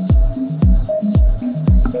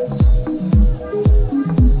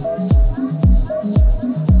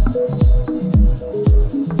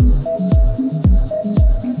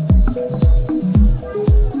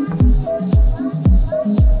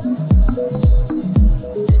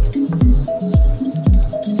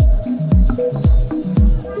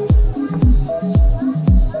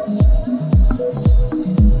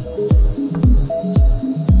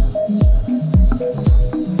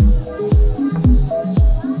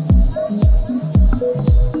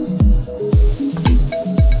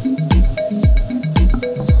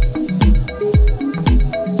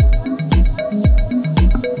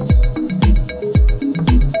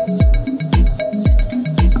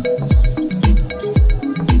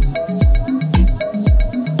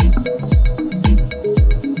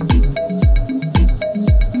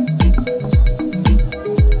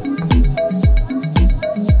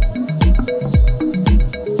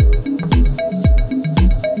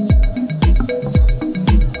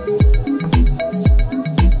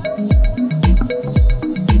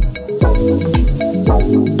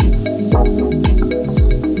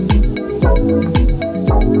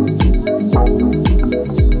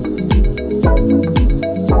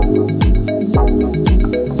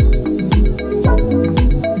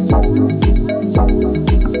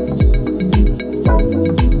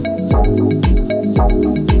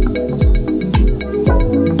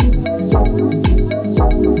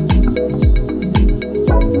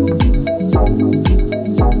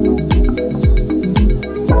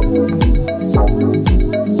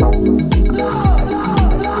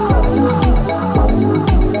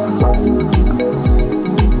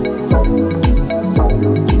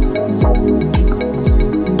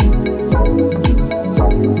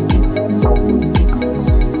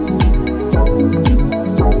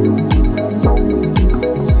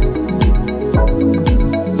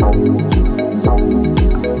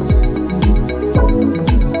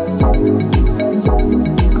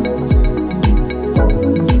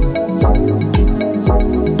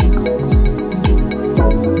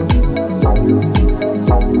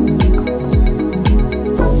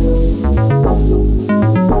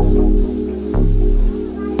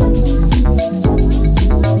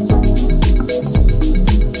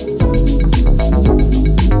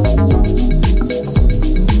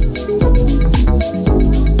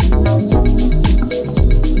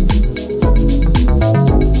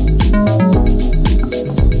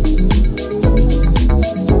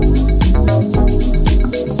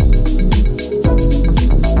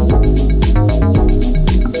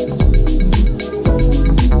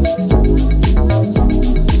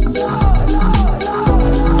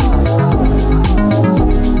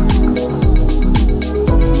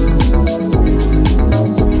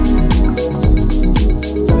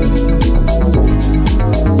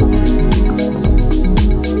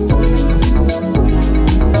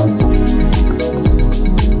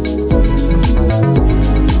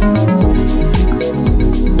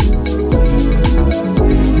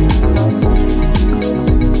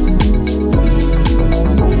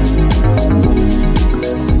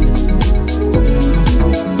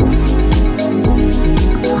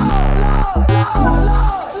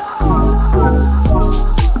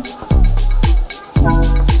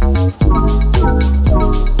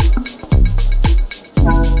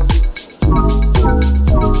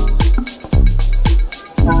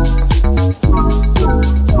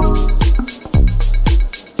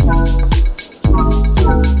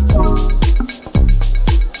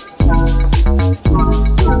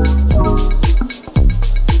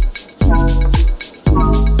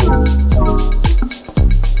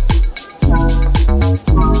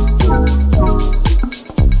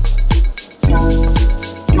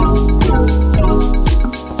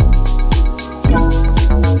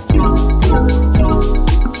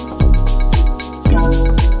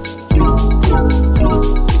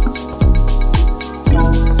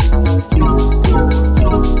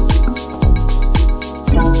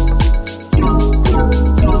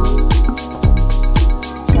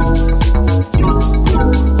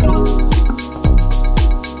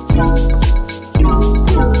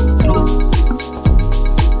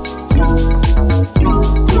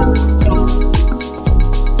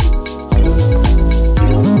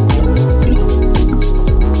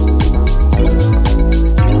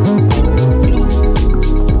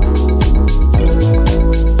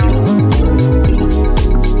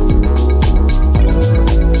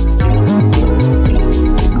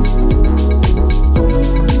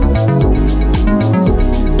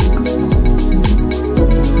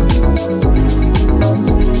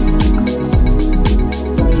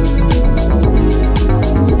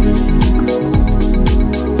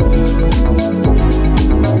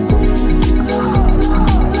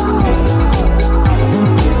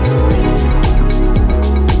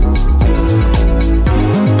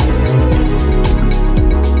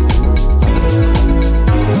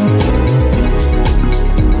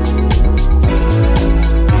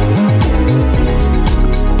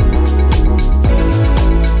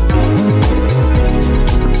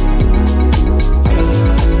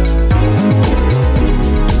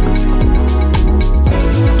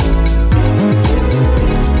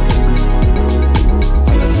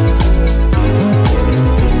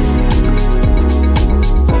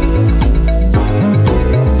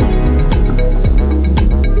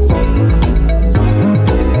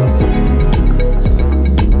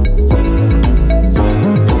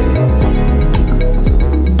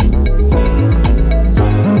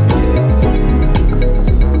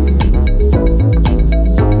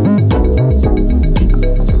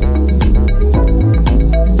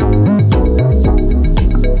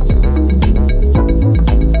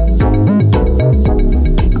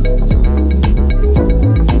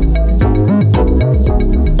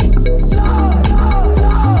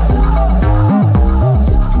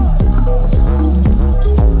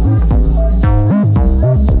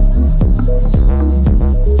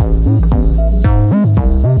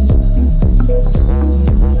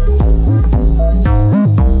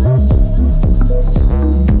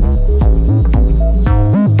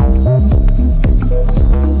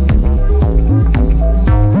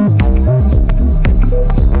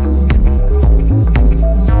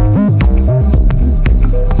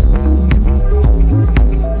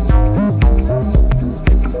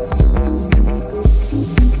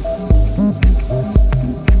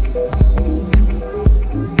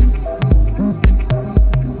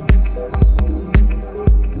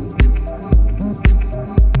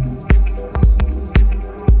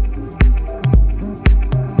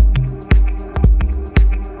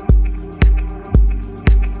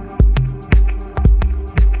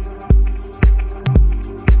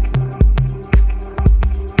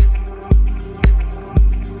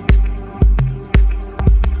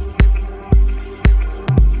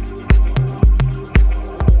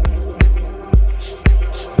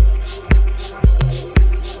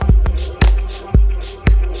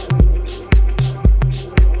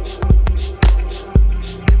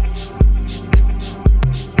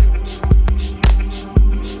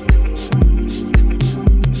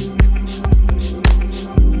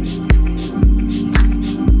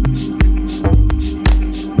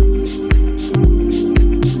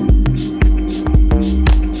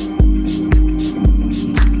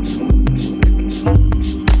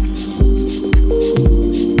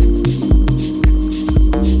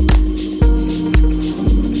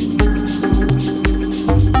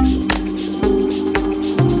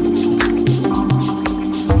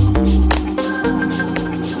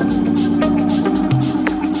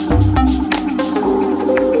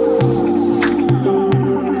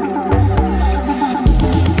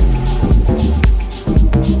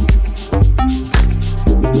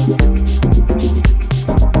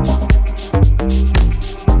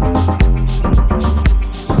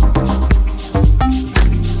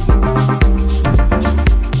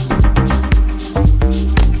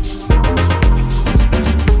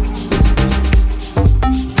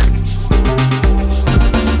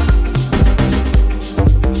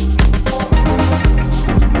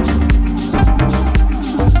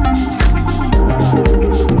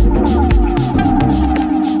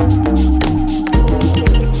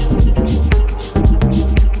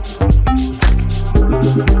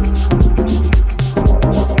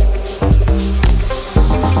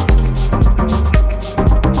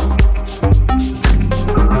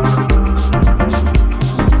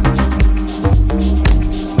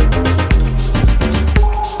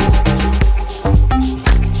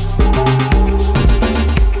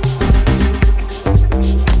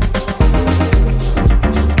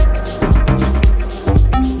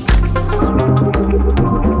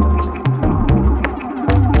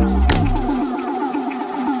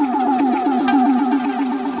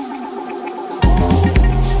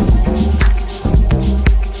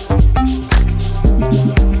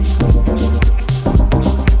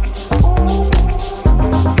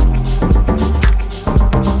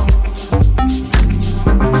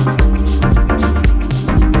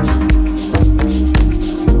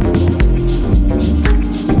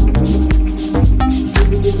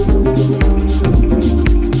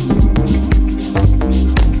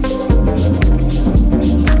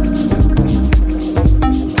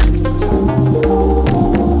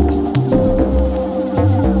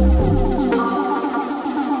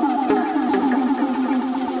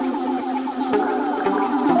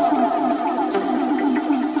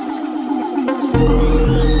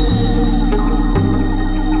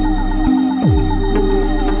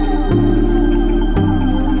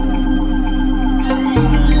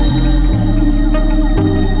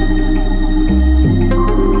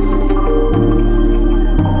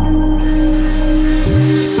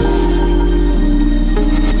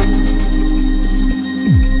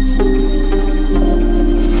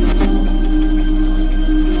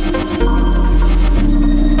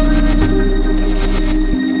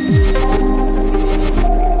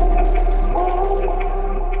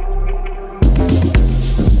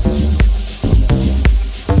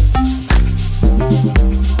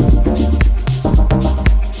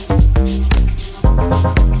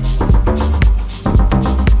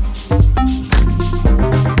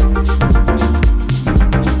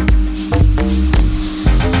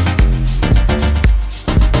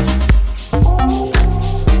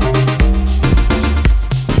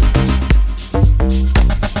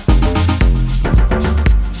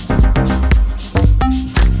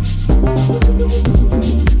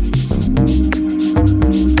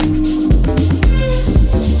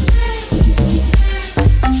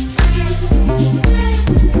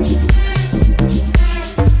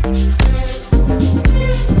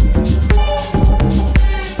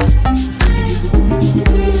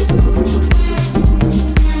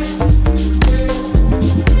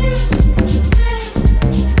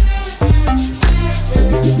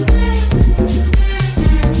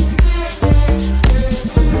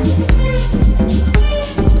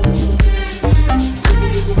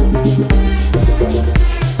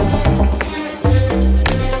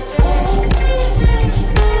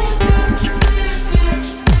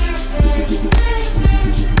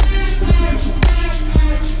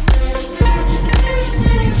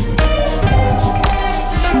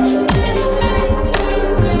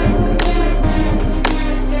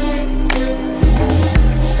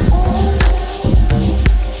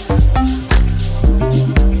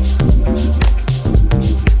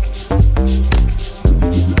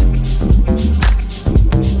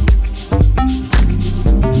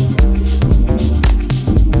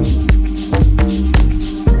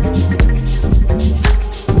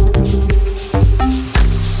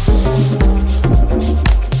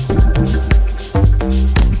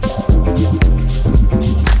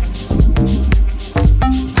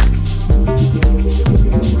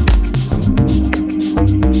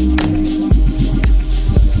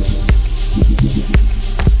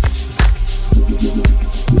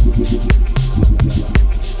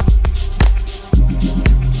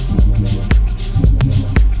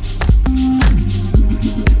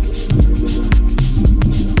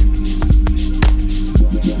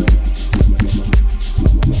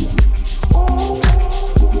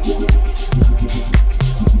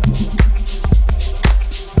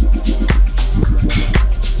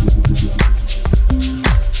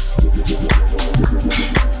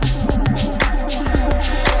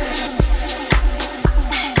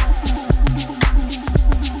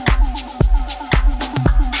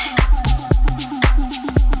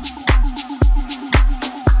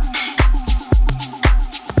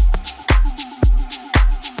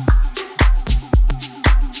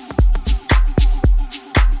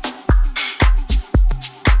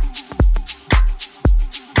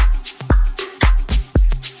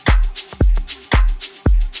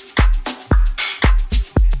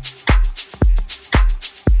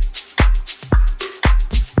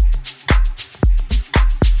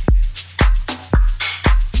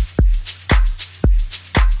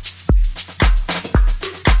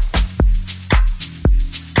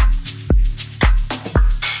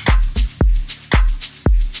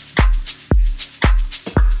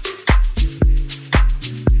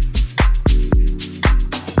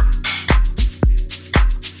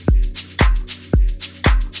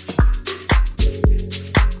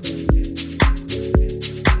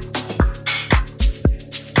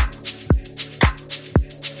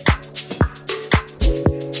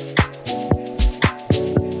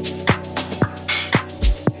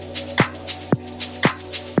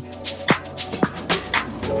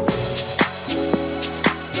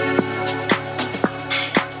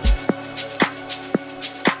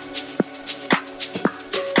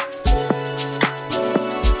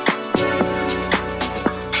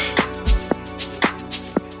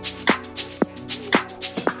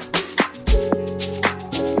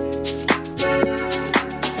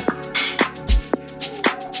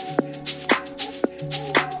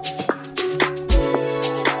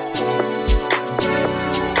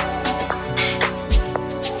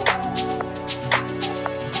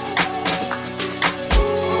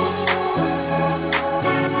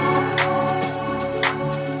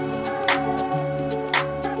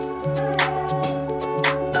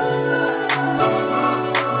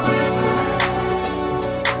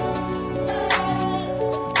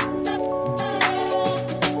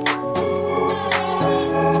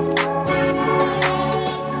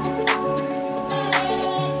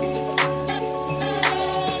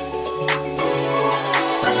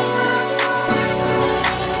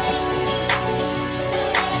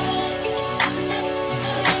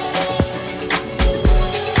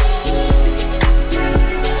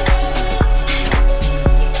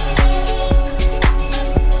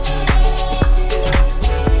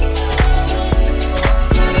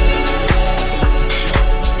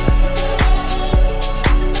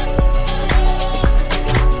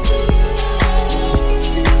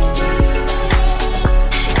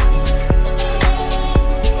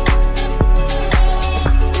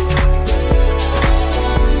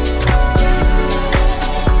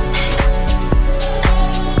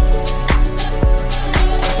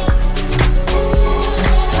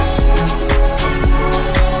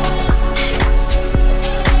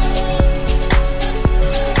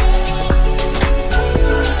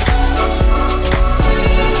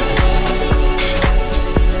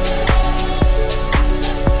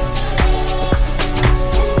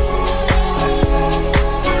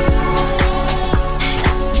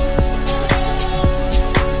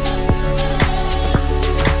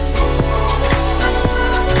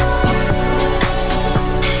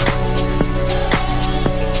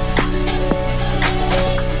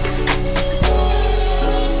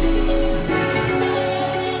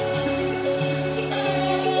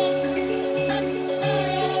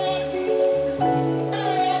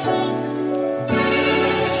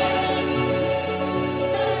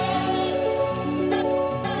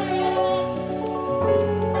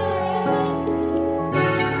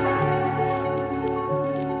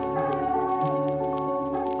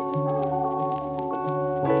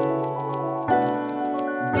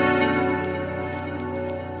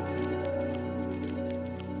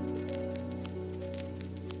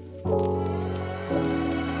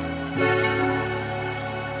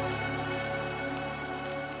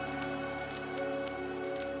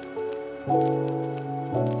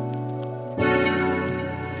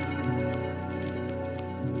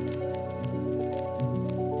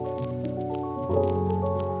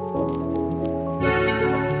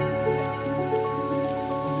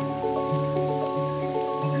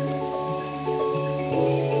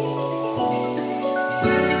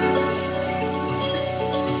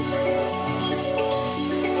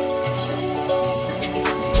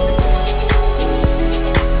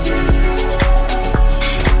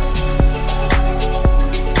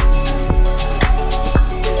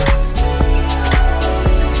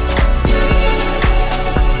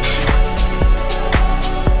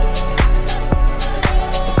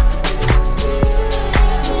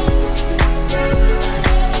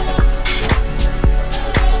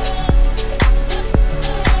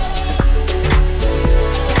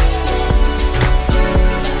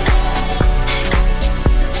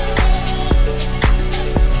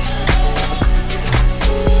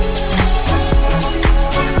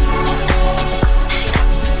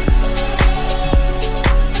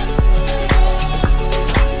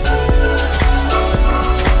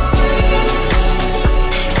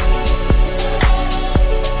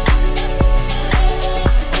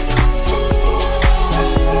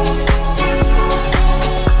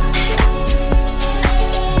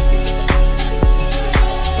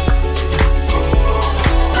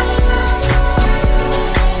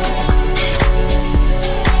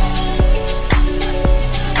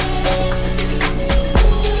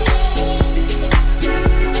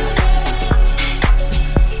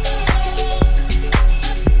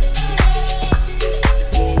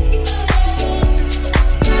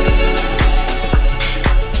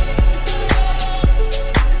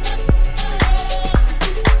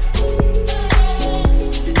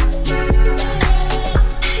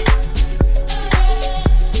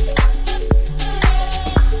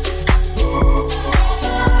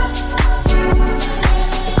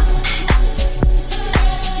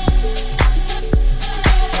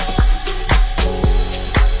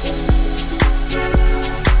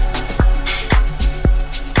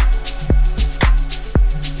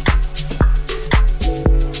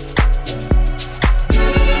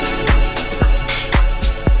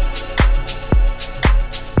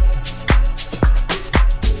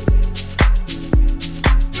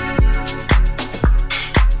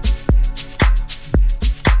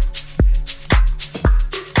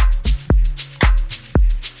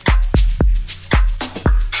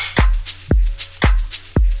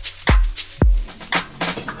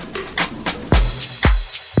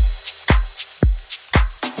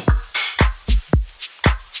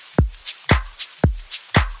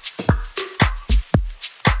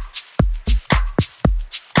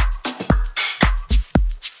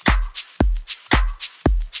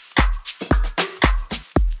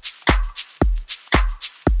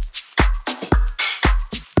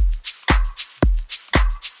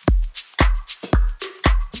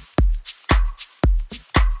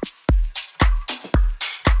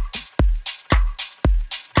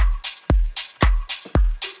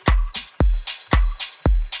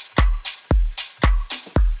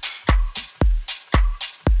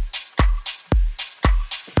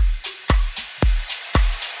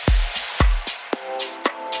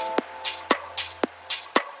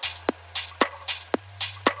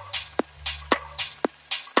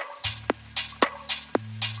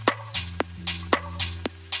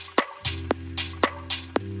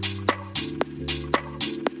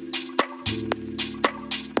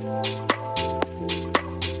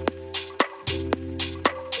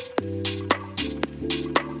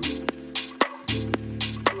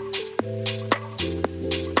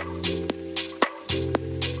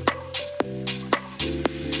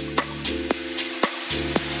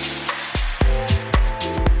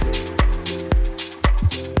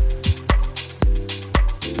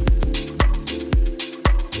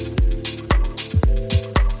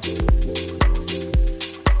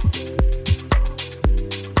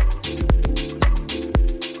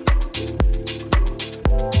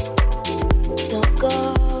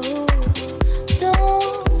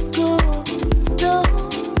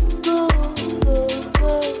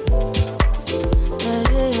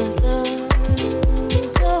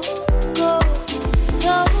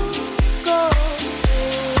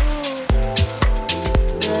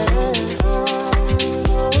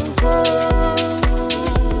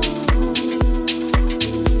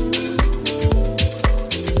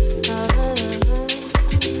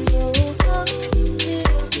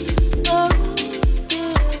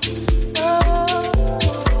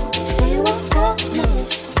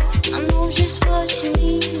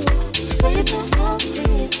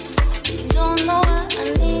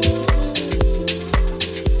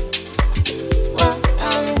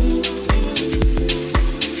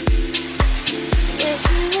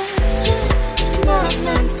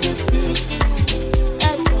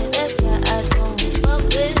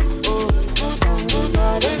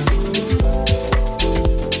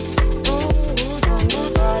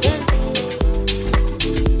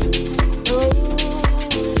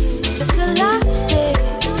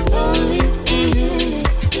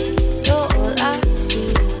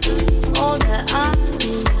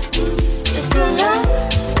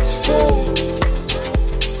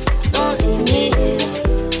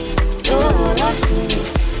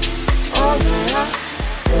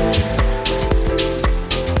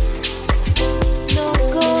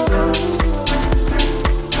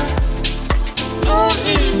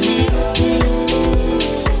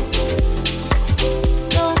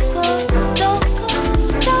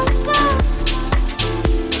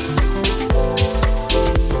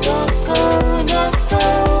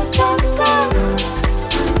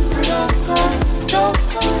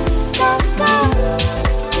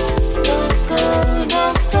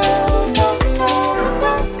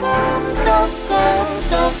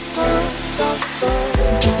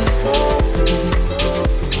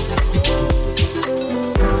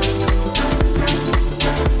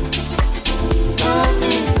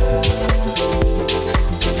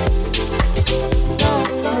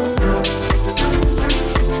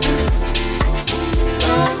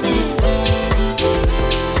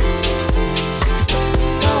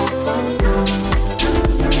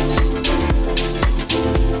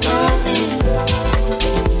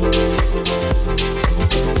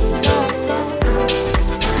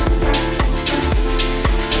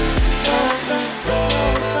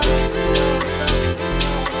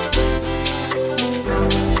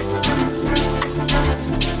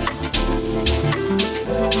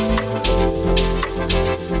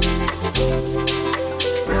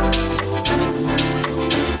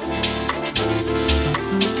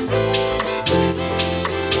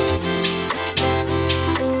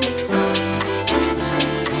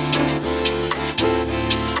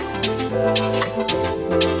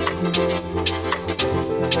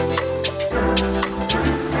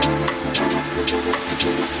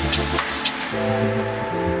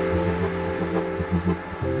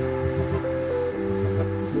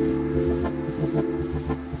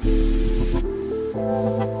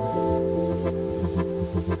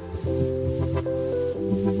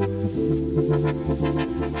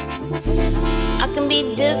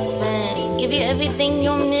 Give you everything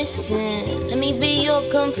you're missing. Let me be your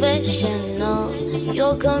confessional,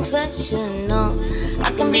 your confessional.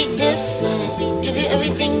 I can be different. Give you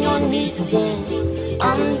everything you're needing.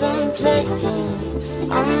 I'm done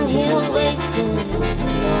playing. I'm here waiting.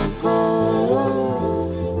 Don't go.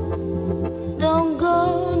 Don't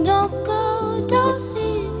go. Don't go. Don't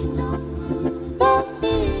leave. Don't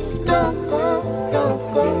leave. Don't go.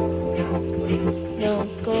 Don't go.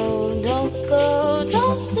 Don't go. Don't go.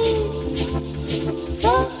 Don't leave.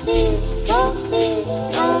 Don't leave, don't leave,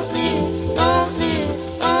 don't leave, don't leave,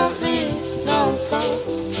 don't leave, don't go,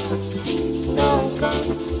 don't go,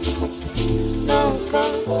 don't go,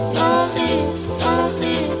 don't leave, don't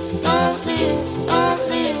leave, don't leave, don't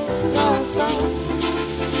leave, don't go,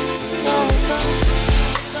 don't go.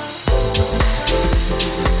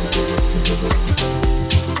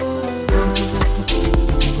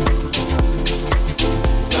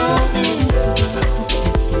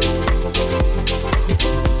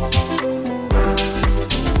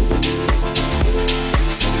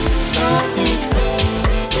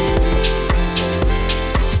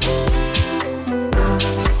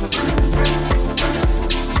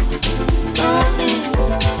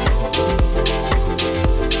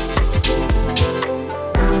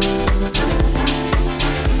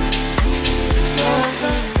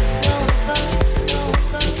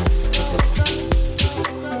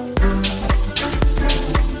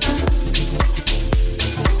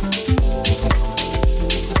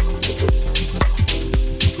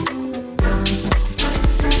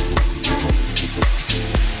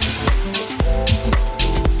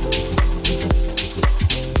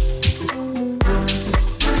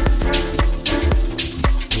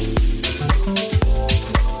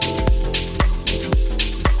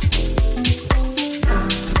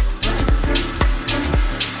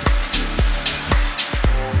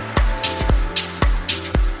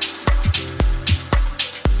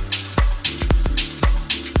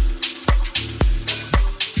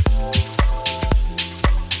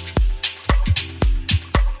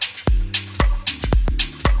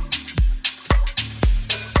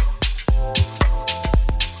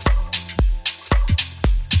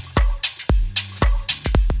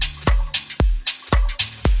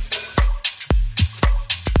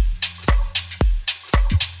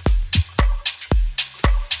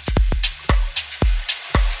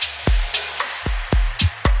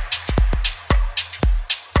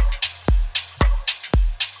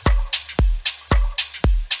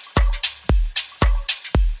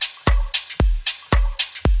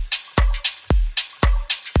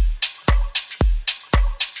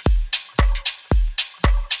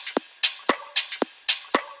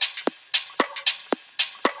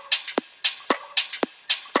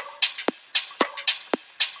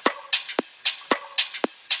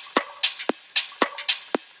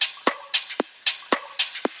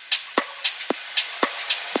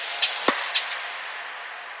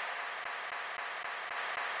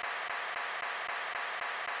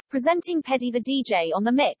 Presenting Peddy the DJ on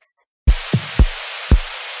the mix.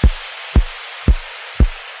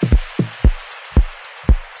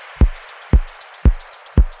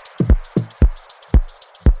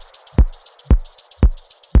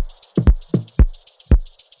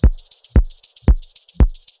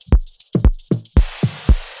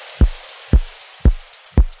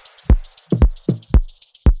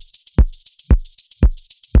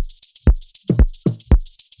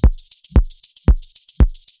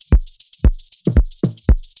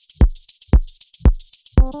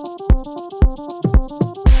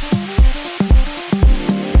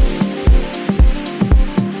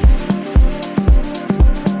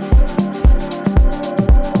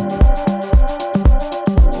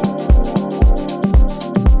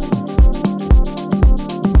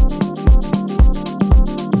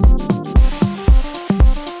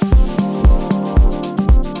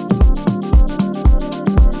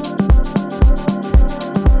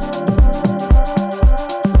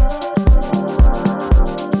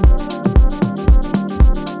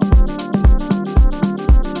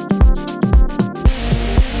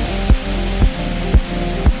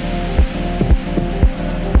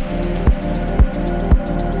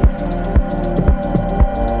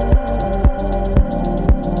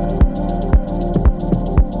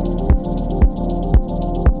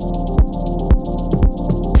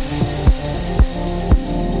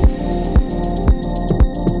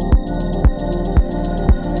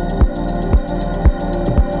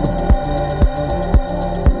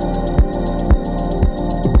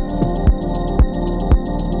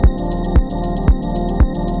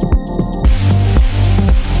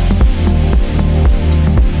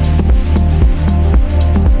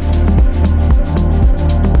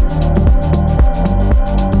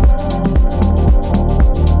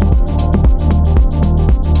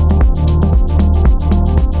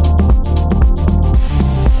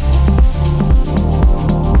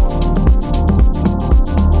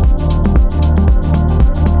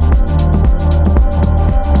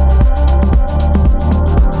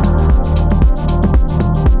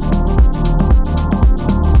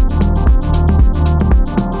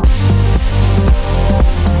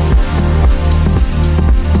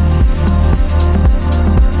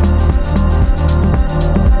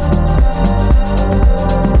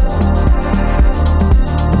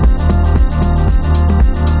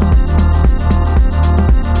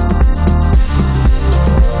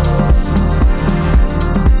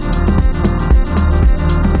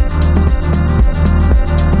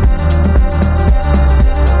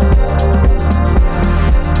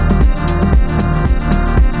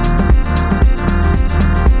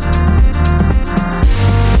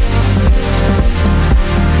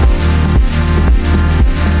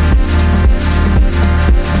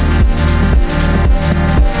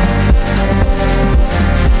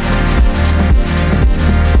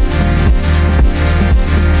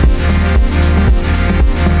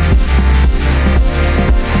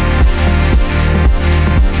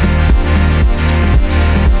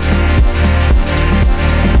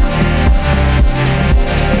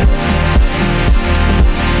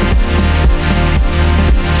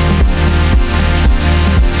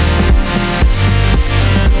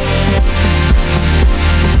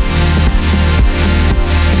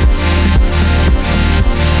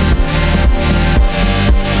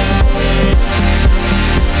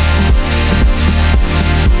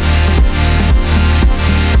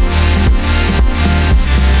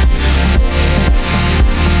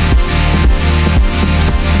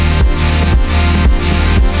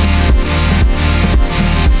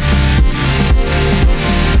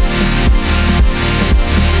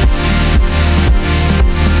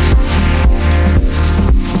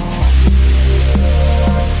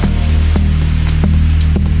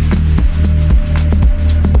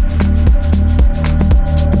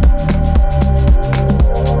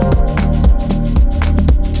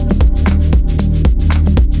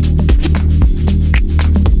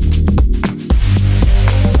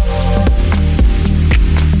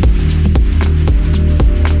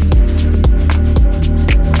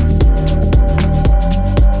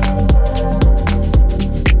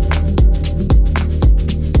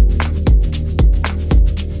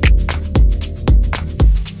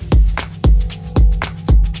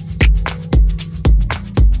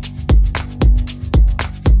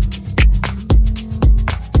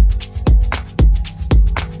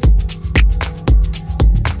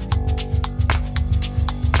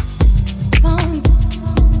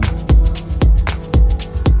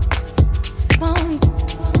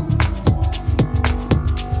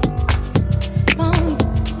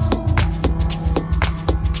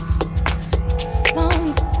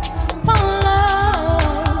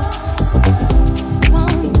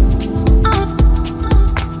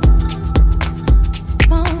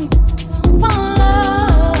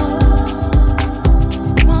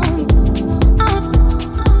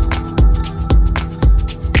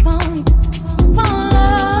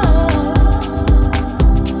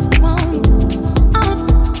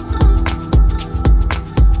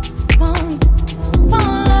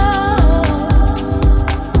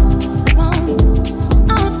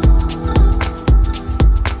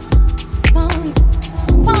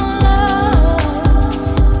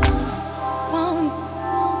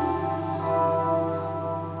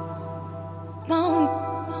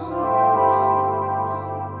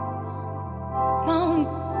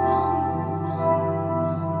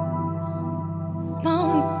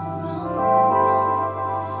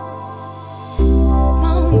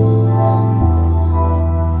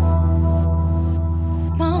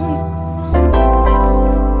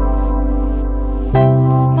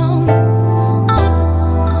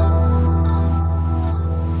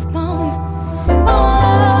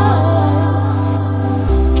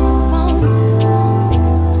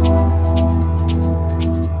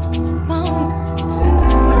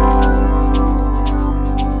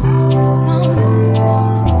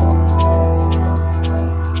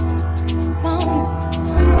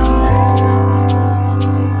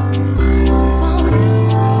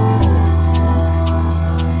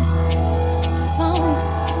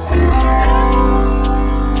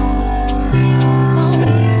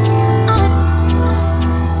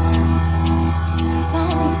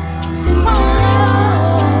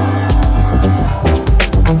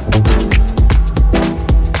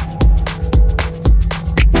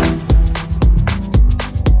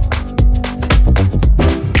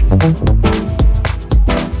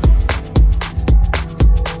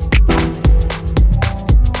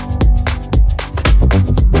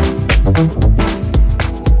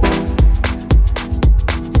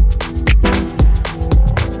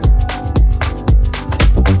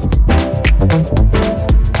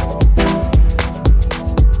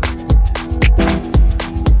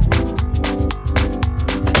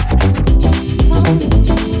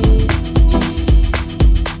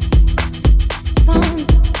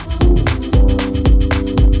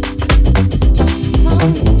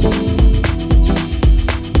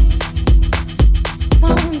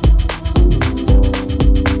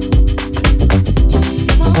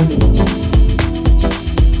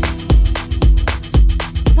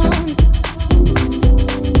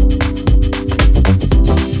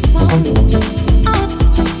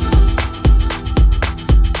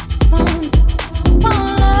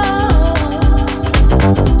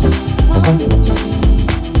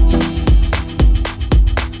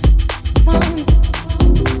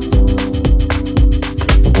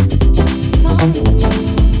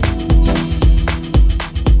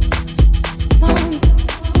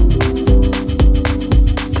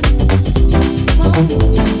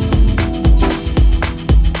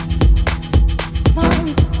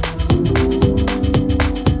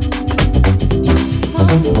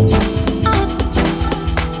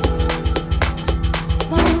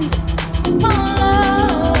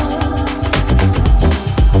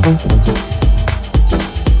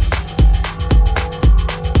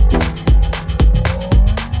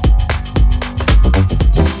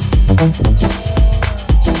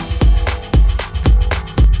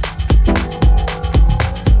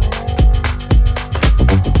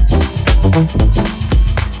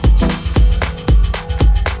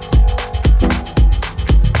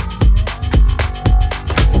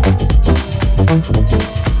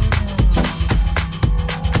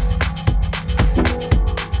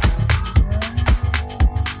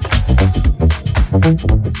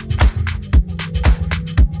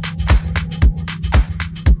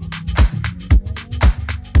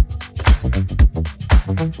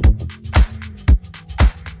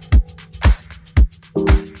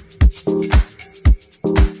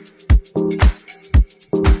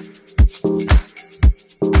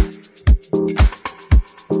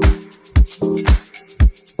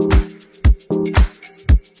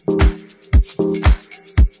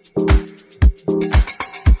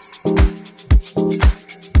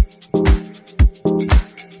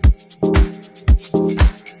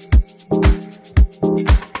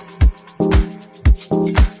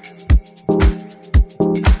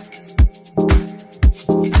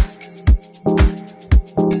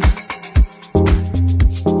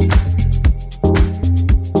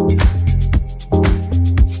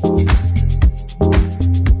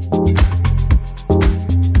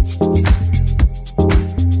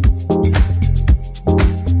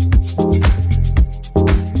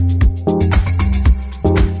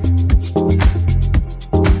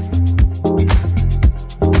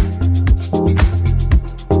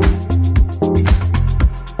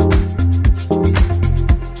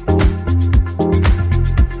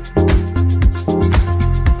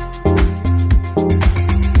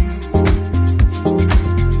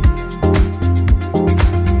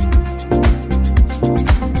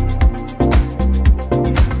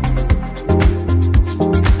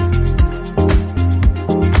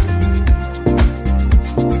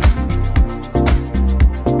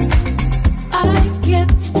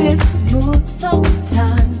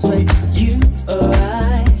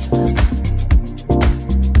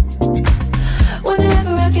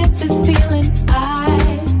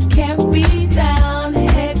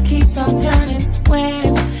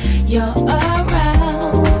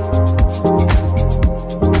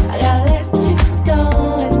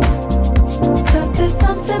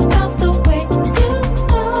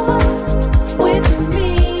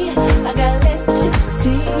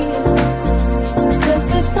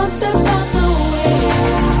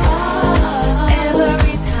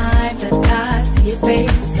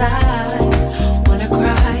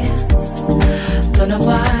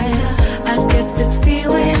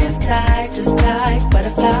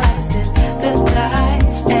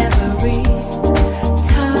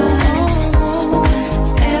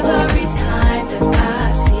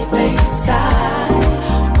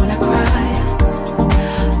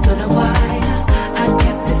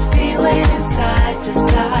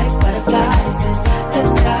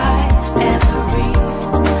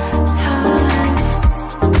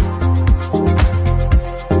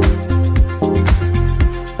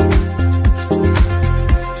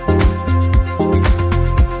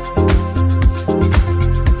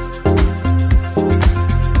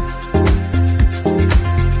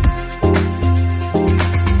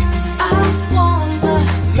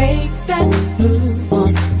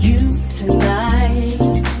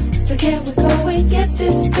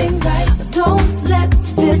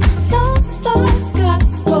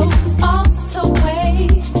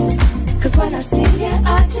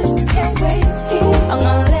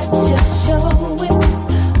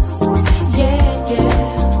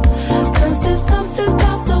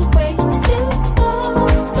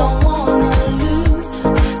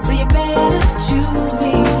 Choose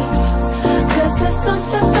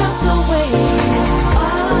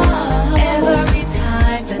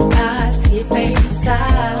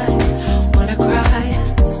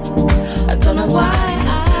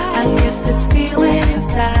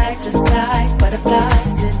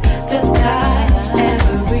butterflies in the sky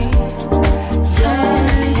every time.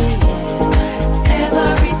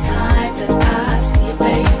 Every time that I see your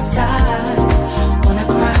face, I wanna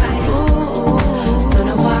cry. Ooh, don't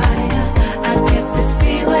know why I get this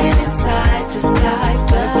feeling inside, just like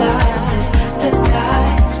butterflies in the sky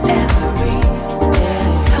every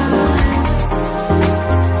time.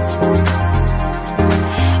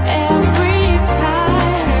 Every time.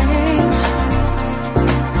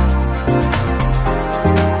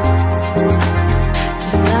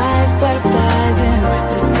 Just like butterflies in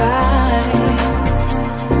the sky.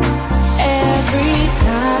 Every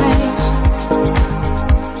time.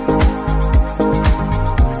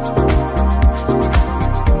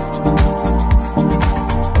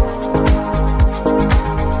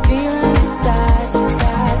 Feeling inside just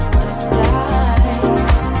like butterflies.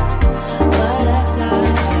 Butterflies.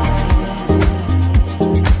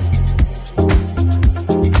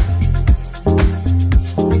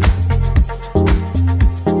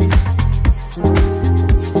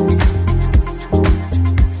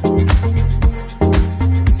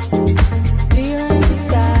 Feeling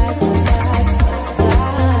inside just like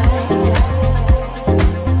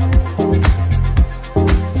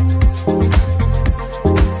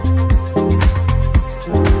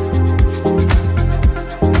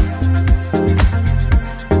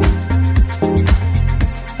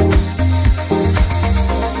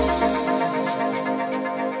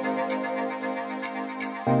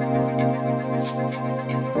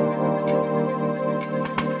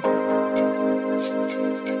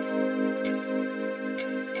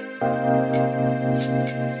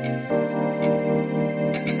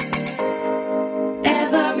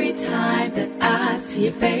Every time that I see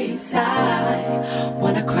your face, I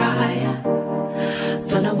wanna cry.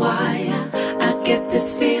 Don't know why I get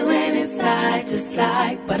this feeling inside, just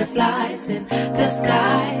like butterflies in the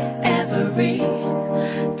sky. Every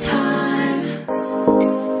time,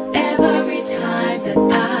 every time that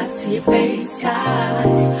I see your face, I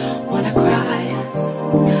wanna cry.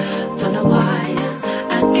 Don't know why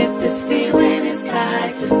I get this feeling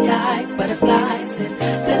inside, just like butterflies in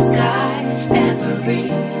the sky. Every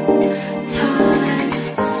time,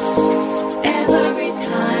 every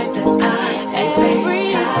time that I see your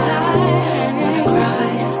face, I wanna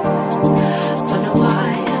cry. Don't know why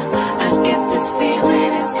I get this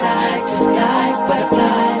feeling inside, just like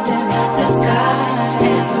butterflies in the sky.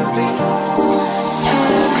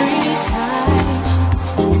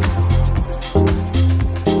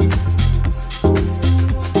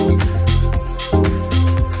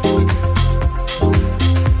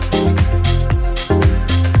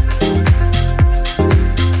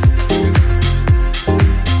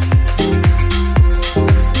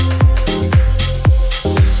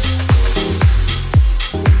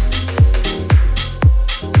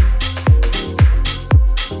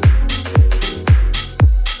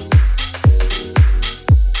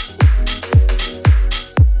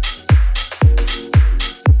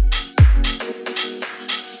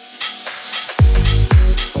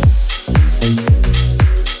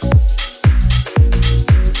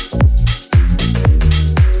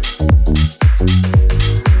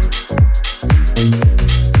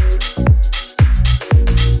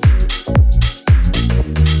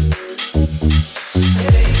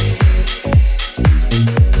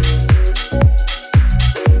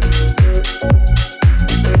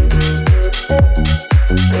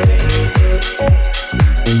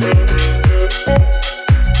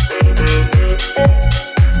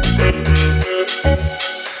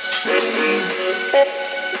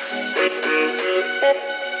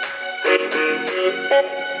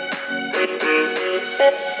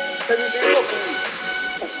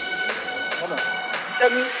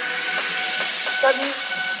 Every time.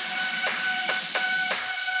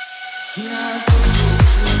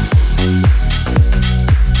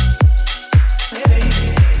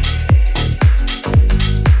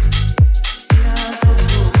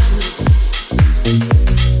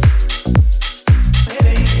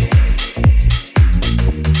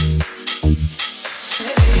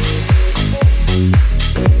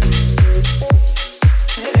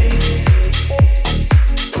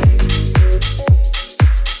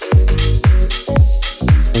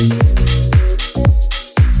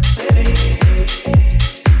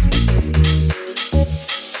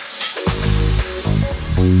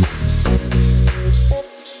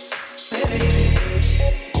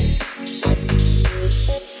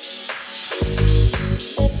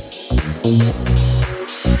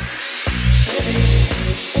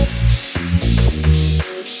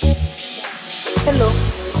 Hello.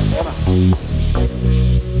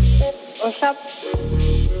 What's up?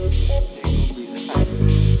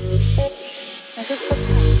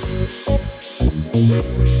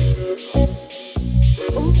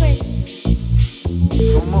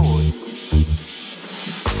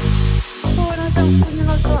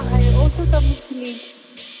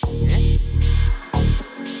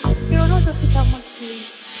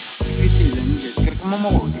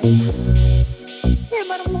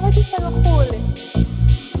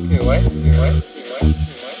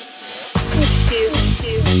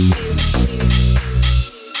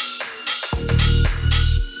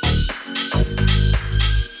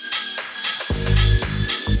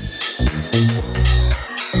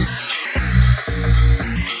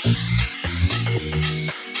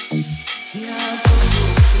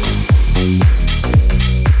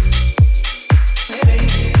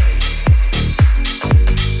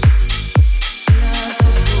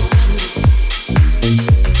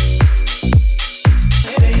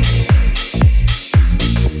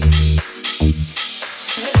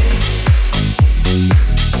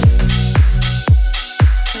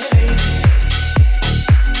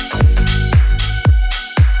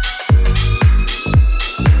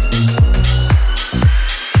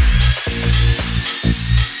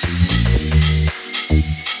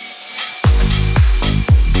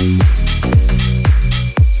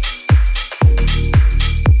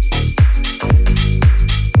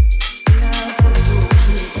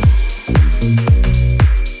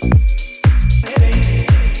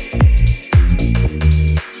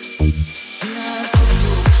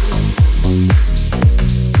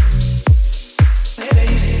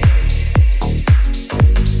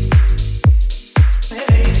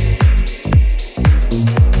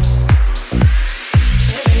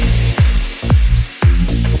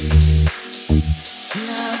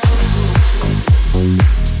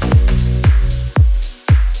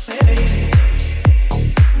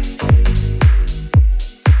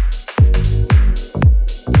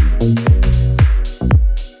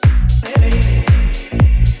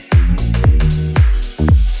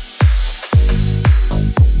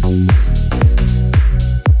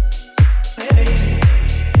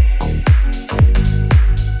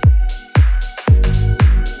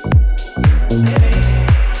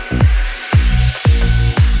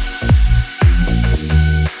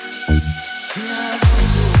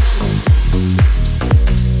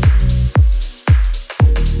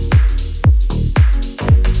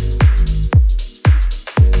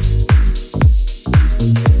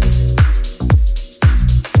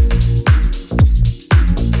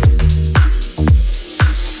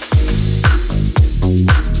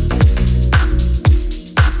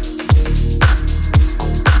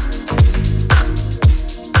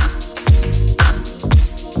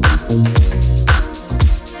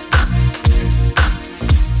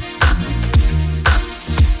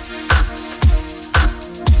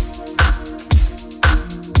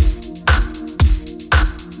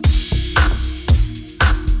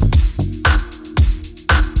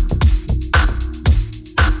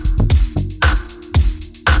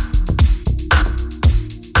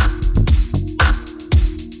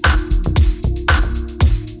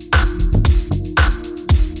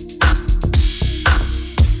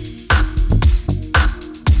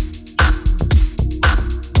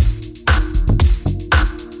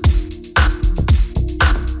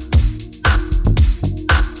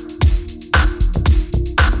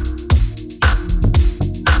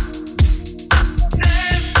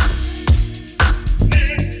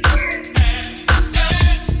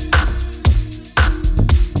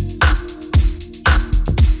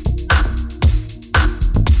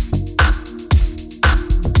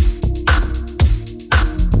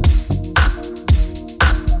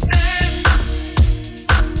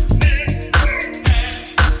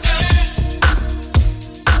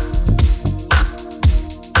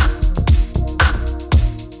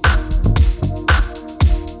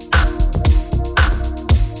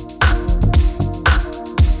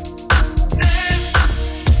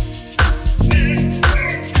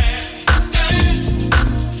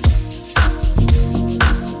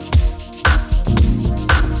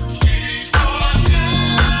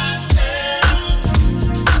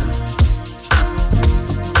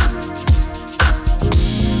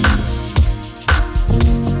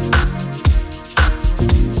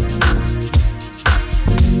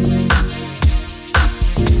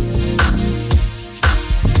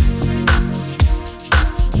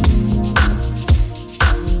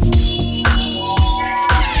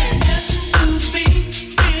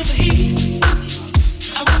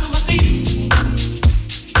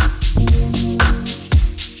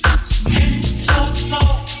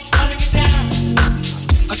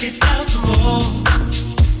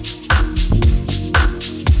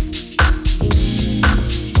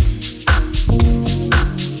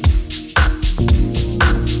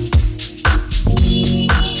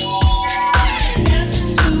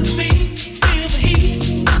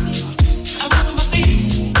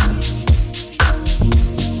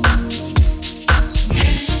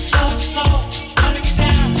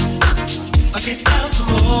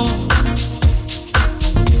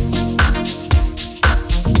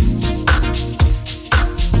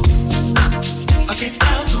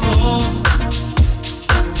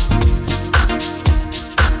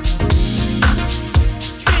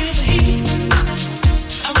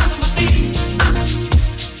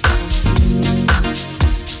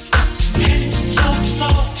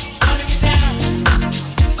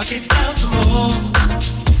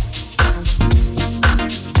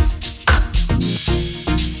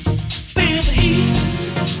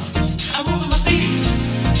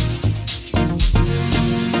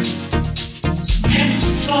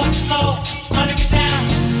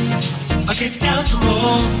 I get down to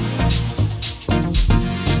more.